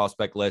top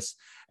prospect lists.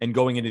 And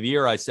going into the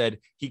year, I said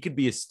he could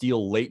be a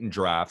steal late in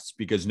drafts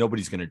because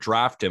nobody's going to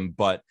draft him,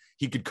 but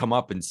he could come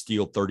up and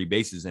steal 30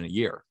 bases in a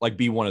year, like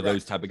be one of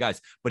those type of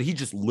guys. But he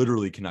just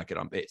literally cannot get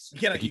on base.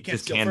 He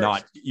just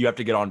cannot. You have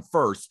to get on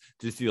first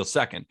to steal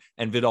second.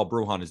 And Vidal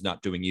Brujan is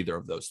not doing either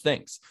of those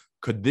things.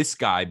 Could this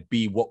guy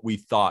be what we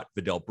thought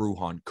Vidal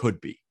Brujan could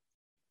be?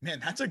 Man,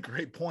 that's a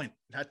great point.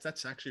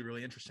 That's actually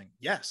really interesting.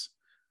 Yes,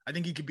 I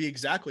think he could be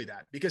exactly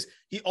that because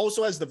he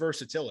also has the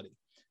versatility.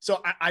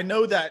 So I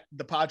know that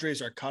the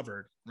Padres are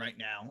covered right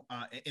now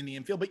in the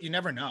infield, but you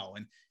never know.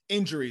 And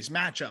injuries,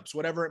 matchups,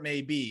 whatever it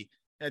may be,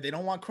 they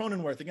don't want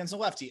Cronenworth against a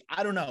lefty.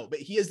 I don't know, but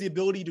he has the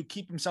ability to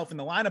keep himself in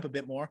the lineup a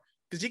bit more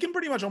because he can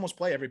pretty much almost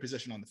play every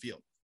position on the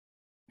field.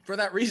 For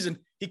that reason,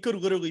 he could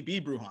literally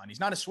be Brujan. He's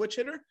not a switch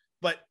hitter,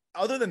 but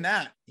other than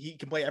that, he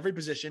can play every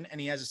position and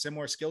he has a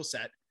similar skill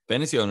set.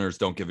 Fantasy owners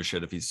don't give a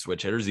shit if he's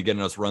switch hitters. He's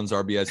getting us runs,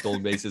 RBI,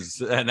 stolen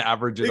bases, and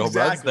average home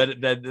runs.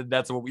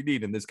 That's what we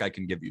need, and this guy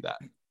can give you that.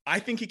 I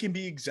think he can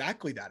be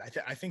exactly that.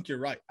 I think you're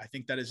right. I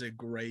think that is a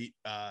great,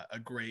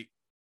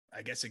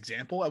 I guess,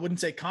 example. I wouldn't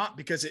say comp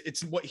because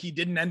it's what he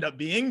didn't end up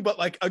being, but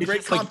like a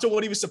great comp to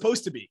what he was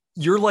supposed to be.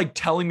 You're like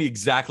telling me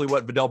exactly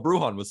what Vidal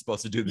Brujan was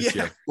supposed to do this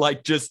year.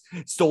 Like just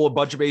stole a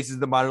bunch of bases in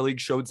the minor league,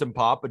 showed some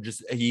pop, but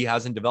just he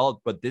hasn't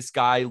developed. But this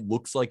guy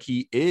looks like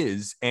he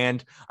is.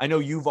 And I know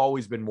you've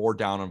always been more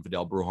down on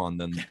Vidal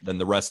Brujan than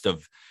the rest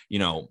of,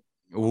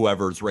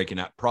 whoever's ranking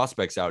at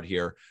prospects out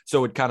here.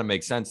 So it kind of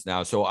makes sense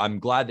now. So I'm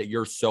glad that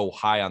you're so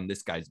high on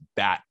this guy's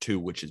bat too,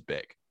 which is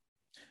big.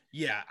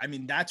 Yeah. I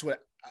mean, that's what,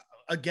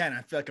 again,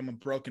 I feel like I'm a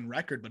broken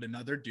record, but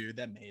another dude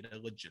that made a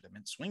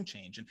legitimate swing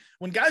change. And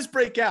when guys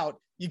break out,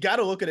 you got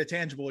to look at a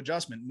tangible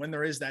adjustment. When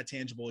there is that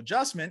tangible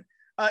adjustment,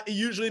 it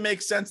usually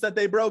makes sense that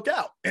they broke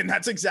out. And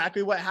that's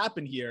exactly what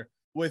happened here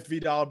with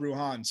Vidal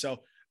Brujan.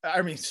 So,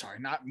 I mean, sorry,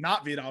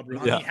 not Vidal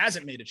Brujan. Yeah. He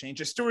hasn't made a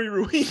change. It's Esteury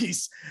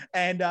Ruiz.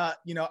 And,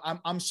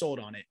 I'm sold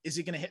on it. Is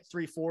he going to hit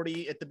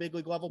 340 at the big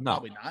league level? No.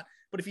 Probably not.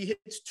 But if he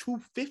hits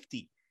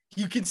 250,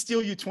 he can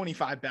steal you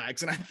 25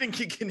 bags. And I think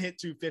he can hit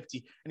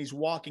 250 and he's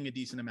walking a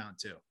decent amount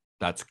too.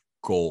 That's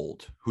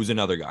gold. Who's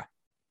another guy?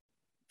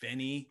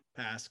 Vinny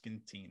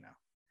Pasquantino.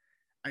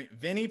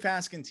 Vinny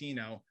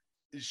Pasquantino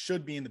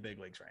should be in the big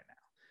leagues right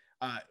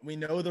now. We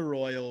know the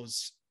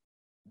Royals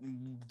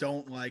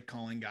don't like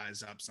calling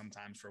guys up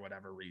sometimes for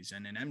whatever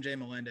reason. And MJ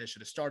Melendez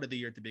should have started the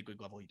year at the big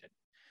league level. He didn't.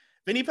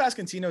 Vinny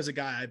Pasquantino is a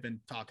guy I've been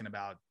talking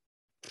about,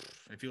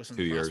 if you listen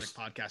to the Prospect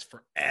podcast,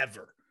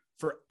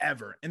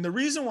 forever. And the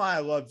reason why I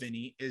love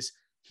Vinny is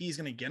he's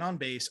going to get on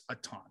base a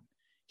ton.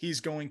 He's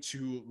going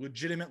to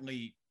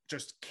legitimately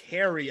just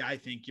carry, I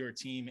think, your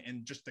team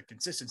in just the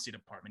consistency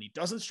department. He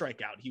doesn't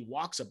strike out. He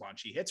walks a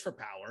bunch. He hits for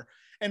power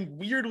and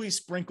weirdly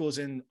sprinkles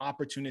in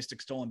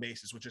opportunistic stolen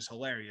bases, which is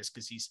hilarious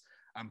because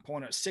I'm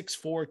pulling out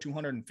 6'4",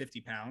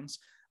 250 pounds,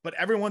 but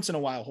every once in a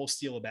while he'll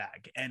steal a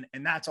bag. And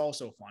that's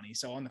also funny.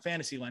 So on the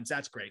fantasy lens,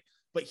 that's great,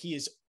 but he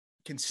is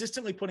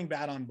consistently putting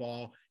bat on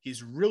ball.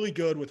 He's really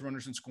good with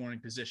runners in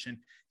scoring position.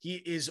 He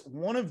is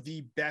one of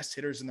the best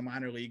hitters in the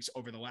minor leagues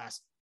over the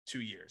last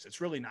 2 years. It's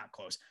really not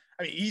close.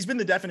 I mean, he's been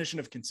the definition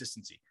of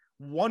consistency.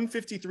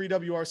 153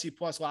 WRC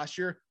plus last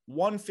year,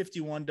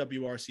 151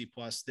 WRC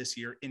plus this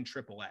year in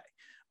AAA.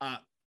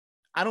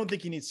 I don't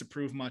think he needs to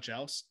prove much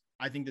else.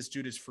 I think this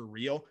dude is for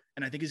real,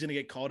 and I think he's going to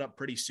get called up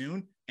pretty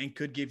soon and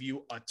could give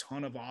you a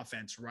ton of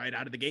offense right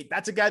out of the gate.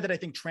 That's a guy that I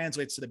think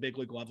translates to the big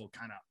league level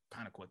kind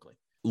of quickly.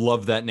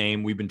 Love that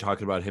name. We've been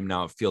talking about him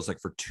now. It feels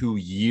like for 2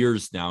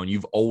 years now, and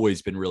you've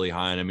always been really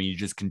high on him. I mean, he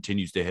just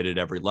continues to hit at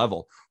every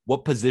level.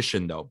 What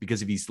position though?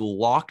 Because if he's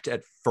locked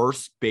at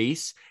first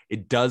base,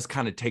 it does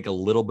kind of take a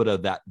little bit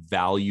of that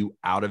value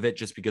out of it,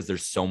 just because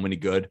there's so many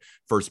good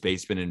first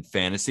basemen in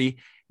fantasy.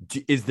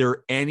 Is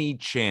there any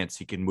chance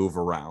he can move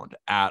around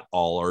at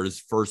all, or is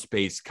first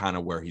base kind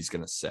of where he's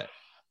going to sit?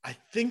 I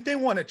think they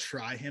want to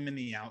try him in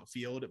the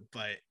outfield,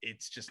 but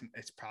it's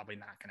probably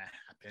not going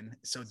to happen.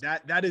 So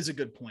that is a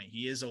good point.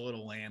 He is a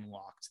little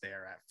landlocked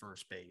there at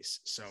first base.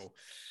 So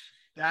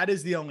that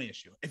is the only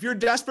issue. If you're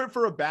desperate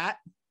for a bat,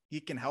 he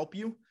can help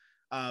you.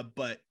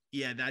 But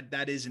yeah,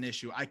 that is an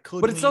issue.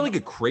 But it's not like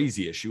a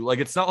crazy issue. Like,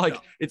 it's not like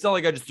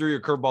I just threw your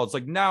curveball. It's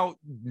like, now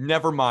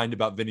never mind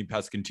about Vinny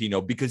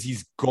Pasquantino, because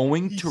he's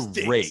going to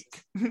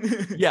rake.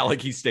 Yeah. Like,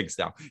 he stinks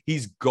now.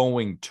 He's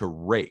going to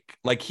rake.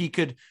 Like, he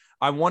could.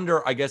 I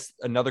wonder, I guess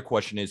another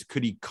question is,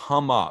 could he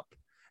come up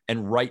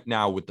and right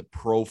now with the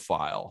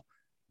profile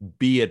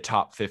be a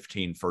top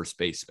 15 first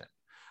baseman?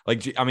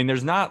 Like, I mean,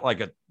 there's not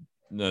like a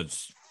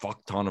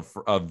fuck ton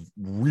of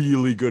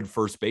really good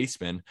first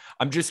basemen.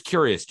 I'm just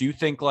curious. Do you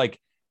think like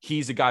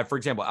he's a guy, for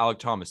example, Alek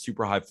Thomas,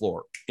 super high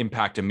floor,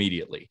 impact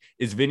immediately?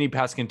 Is Vinny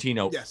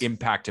Pasquantino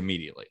impact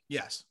immediately?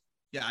 Yes.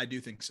 Yeah, I do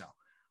think so.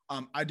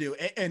 I do.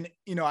 And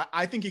you know,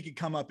 I think he could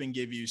come up and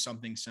give you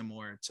something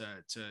similar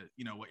to,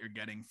 you know, what you're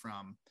getting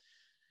from,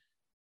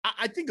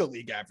 I think a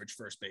league average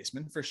first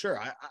baseman for sure.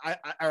 Or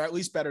at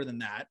least better than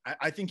that.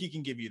 I think he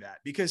can give you that,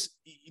 because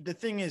the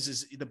thing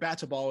is the bat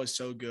to ball is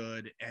so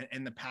good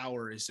and the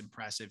power is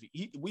impressive.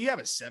 We have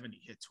a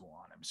 70 hit tool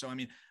on him. So, I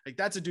mean, like,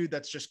 that's a dude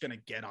that's just going to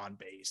get on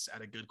base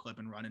at a good clip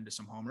and run into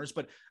some homers.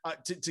 But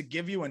to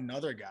give you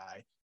another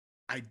guy,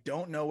 I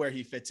don't know where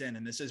he fits in.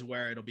 And this is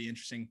where it'll be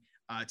interesting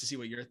to see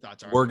what your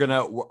thoughts are. I'm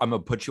going to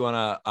put you on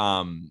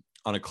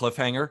a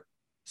cliffhanger.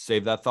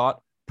 Save that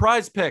thought.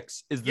 Prize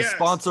Picks is the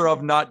sponsor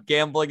of Not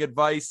Gambling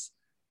Advice.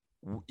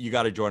 You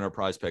got to join our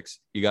Prize Picks.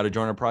 You got to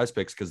join our Prize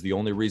Picks, because the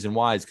only reason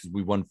why is because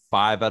we won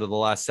 5 out of the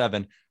last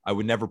 7. I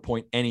would never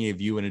point any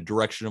of you in a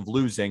direction of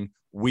losing.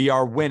 We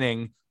are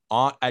winning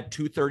at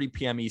 2:30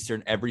 p.m.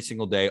 Eastern every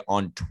single day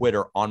on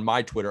Twitter, on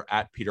my Twitter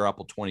at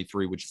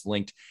PeterApple23, which is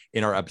linked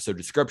in our episode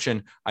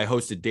description. I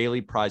host a daily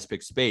Prize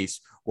Pick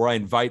space where I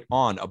invite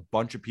on a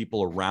bunch of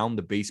people around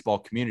the baseball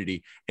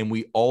community, and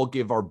we all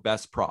give our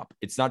best prop.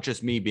 It's not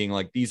just me being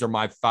like, these are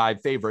my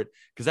 5 favorite,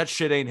 because that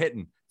shit ain't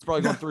hitting. It's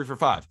probably going 3 for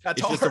 5.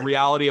 It's just the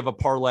reality of a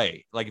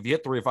parlay. Like, if you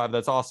hit 3 or 5,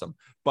 that's awesome.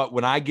 But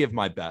when I give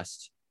my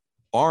best,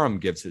 Aram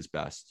gives his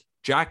best,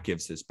 Jack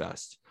gives his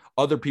best,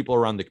 other people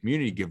around the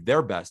community give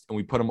their best, and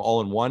we put them all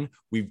in one.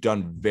 We've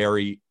done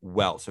very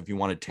well. So if you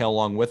want to tail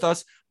along with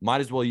us, might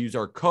as well use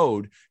our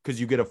code, because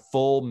you get a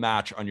full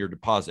match on your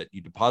deposit. You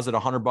deposit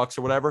 $100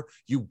 or whatever,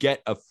 you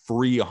get a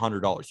free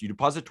 $100. You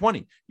deposit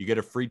 20, you get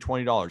a free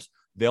 $20.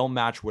 They'll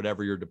match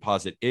whatever your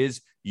deposit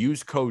is.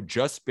 Use code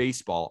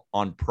JustBaseball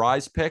on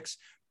Prize Picks,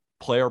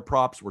 player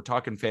props. We're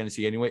talking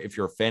fantasy anyway. If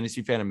you're a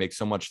fantasy fan, it makes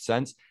so much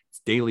sense.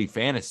 It's daily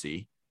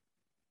fantasy.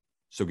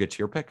 So get to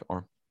your pick,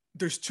 or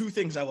there's 2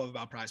 things I love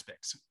about Prize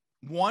Picks.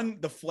 One,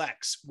 the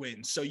flex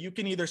wins. So you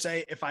can either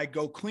say, if I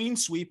go clean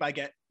sweep, I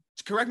get,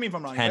 correct me if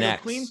I'm wrong, if I go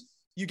clean,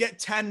 you get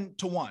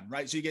 10-1,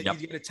 right? So you get a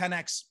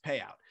 10x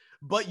payout.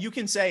 But you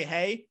can say,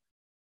 hey,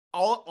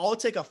 I'll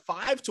take a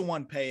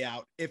 5-1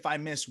 payout if I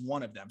miss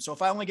one of them. So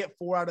if I only get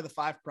 4 out of the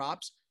 5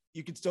 props,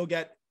 you can still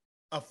get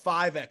a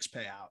 5x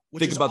payout,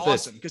 which is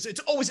awesome, because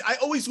I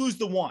always lose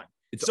the one.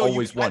 It's so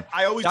always one.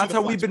 That's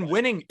how we've been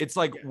winning. It's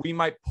like we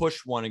might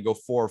push one and go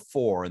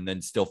 4-4 and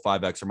then still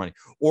 5 extra money.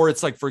 Or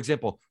it's like, for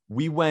example,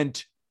 we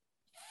went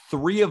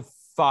 3 of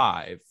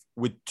 5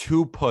 with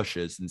 2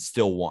 pushes and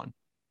still won.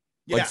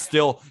 Yeah. Like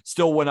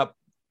still went up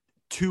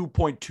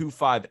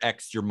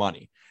 2.25x your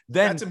money.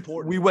 Then that's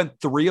important. We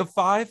went 3 of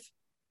 5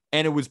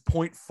 and it was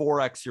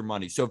 0.4x your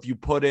money. So if you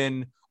put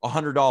in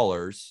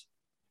 $100,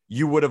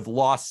 you would have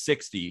lost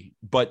 60,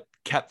 but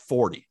kept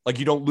 40. Like,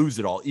 you don't lose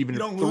it all, even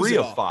if 3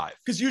 of 5.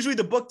 Because usually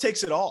the book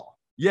takes it all.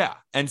 Yeah.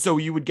 And so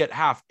you would get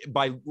half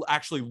by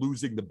actually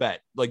losing the bet.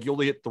 Like, you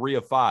only hit 3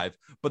 of 5,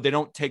 but they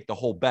don't take the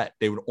whole bet.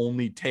 They would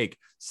only take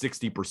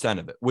 60%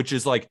 of it, which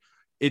is like,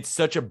 it's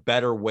such a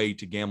better way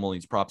to gamble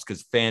these props,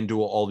 because FanDuel,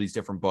 all these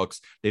different books,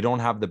 they don't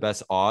have the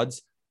best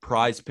odds.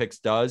 Prize Picks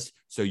does.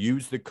 So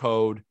use the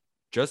code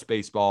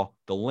JustBaseball.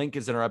 The link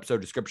is in our episode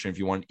description. If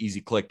you want an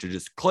easy click to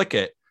just click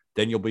it,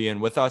 then you'll be in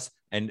with us.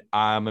 And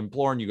I'm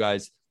imploring you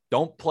guys,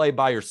 don't play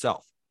by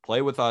yourself.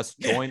 Play with us.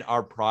 Join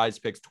our Prize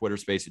Picks Twitter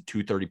space at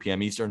 2:30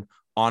 p.m. Eastern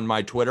on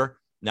my Twitter.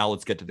 Now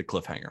let's get to the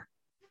cliffhanger.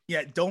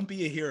 Yeah, don't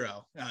be a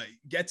hero.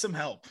 Get some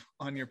help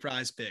on your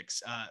Prize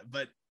Picks.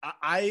 But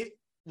I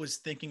was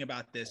thinking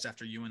about this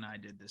after you and I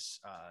did this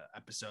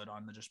episode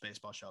on the Just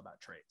Baseball show about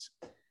trades.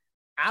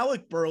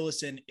 Alec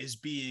Burleson is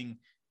being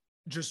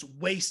just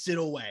wasted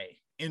away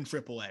in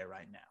AAA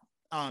right now.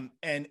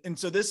 And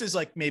so this is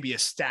like maybe a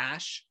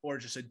stash or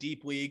just a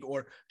deep league,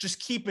 or just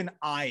keep an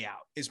eye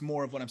out is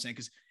more of what I'm saying.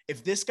 Because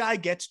if this guy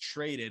gets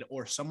traded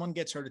or someone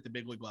gets hurt at the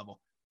big league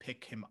level,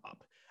 pick him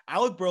up.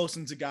 Alec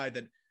Burleson's a guy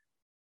that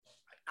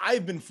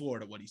I've been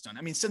floored at what he's done.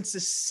 I mean, since the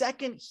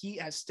second he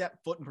has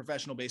stepped foot in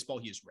professional baseball,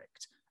 he is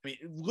raked. I mean,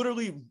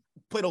 literally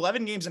played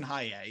 11 games in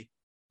high A,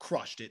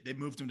 crushed it. They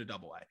moved him to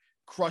double A,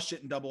 crushed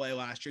it in double A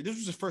last year. This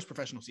was his first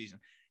professional season.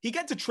 He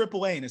got to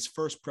triple A in his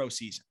first pro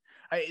season.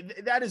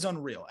 That is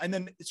unreal. And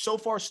then so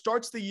far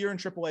starts the year in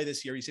triple A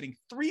this year. He's hitting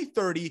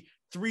 330,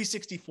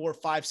 364,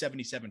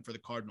 577 for the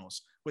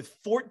Cardinals with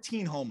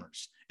 14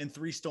 homers and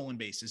 3 stolen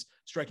bases,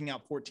 striking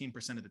out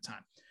 14% of the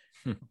time.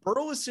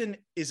 Burleson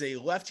is a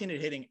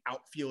left-handed hitting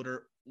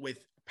outfielder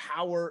with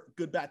power,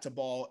 good bat to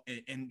ball,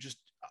 and just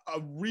a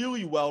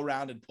really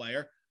well-rounded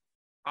player.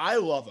 I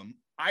love him.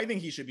 I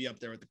think he should be up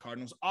there with the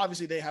Cardinals.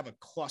 Obviously, they have a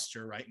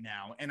cluster right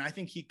now, and I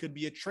think he could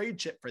be a trade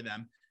chip for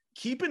them.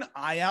 Keep an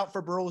eye out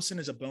for Burleson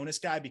as a bonus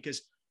guy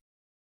because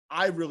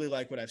I really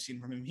like what I've seen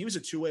from him. He was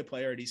a two-way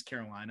player at East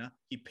Carolina.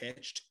 He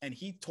pitched, and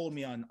he told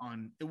me on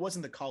it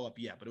wasn't the call-up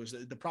yet, but it was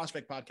the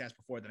Prospect podcast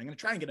before that. I'm going to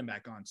try and get him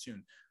back on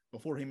soon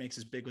before he makes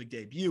his big league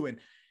debut. And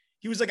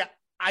he was like,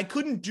 I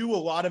couldn't do a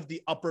lot of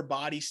the upper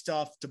body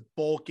stuff to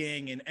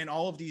bulking and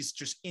all of these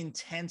just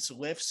intense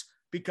lifts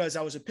because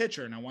I was a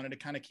pitcher and I wanted to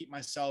kind of keep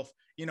myself,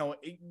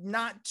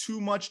 not too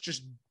much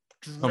just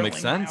drilling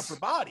my upper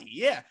body.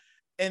 Yeah.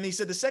 And he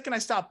said, the second I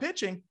stopped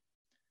pitching,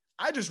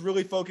 I just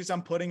really focused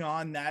on putting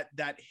on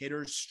that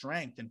hitter's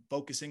strength and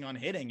focusing on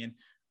hitting. And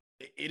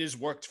it has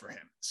worked for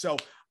him. So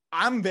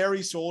I'm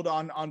very sold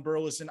on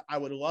Burleson. I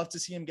would love to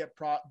see him get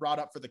brought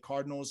up for the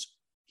Cardinals.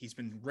 He's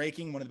been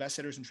raking, one of the best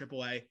hitters in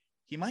AAA.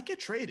 He might get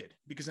traded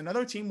because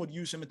another team would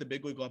use him at the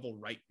big league level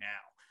right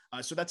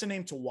now. So that's a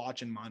name to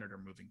watch and monitor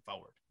moving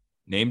forward.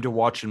 Name to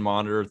watch and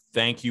monitor.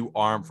 Thank you,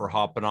 Arm, for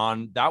hopping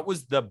on. That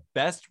was the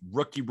best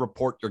rookie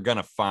report you're going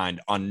to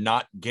find on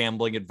Not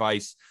Gambling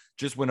Advice.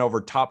 Just went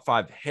over top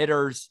 5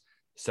 hitters,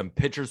 some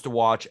pitchers to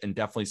watch, and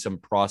definitely some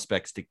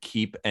prospects to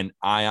keep an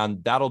eye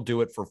on. That'll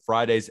do it for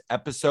Friday's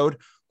episode.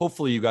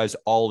 Hopefully you guys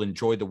all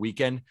enjoy the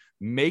weekend.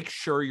 Make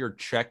sure you're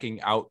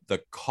checking out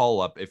the call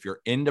up. If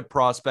you're into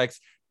prospects,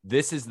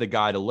 this is the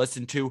guy to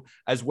listen to,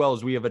 as well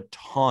as we have a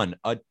ton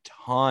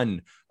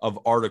of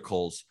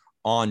articles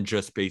on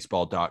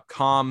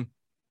justbaseball.com.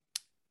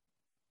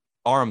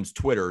 Arm's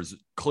Twitter is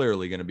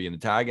clearly going to be in the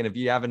tag. And if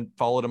you haven't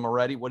followed him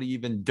already, what are you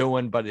even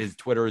doing? But his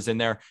Twitter is in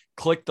there.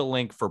 Click the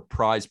link for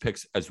prize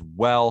picks as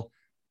well.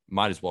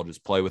 Might as well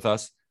just play with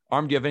us.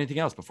 Arm, do you have anything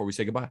else before we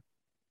say goodbye?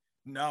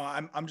 No,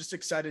 I'm just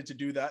excited to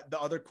do that.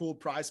 The other cool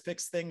prize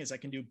picks thing is I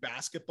can do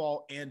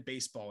basketball and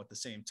baseball at the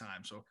same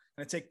time. So I'm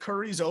going to take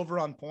Curry's over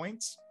on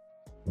points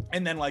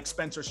and then like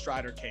Spencer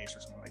Strider case or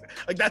something like that.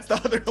 Like that's the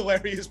other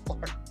hilarious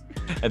part.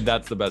 And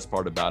that's the best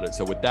part about it.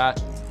 So with that,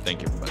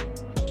 thank you,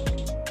 everybody.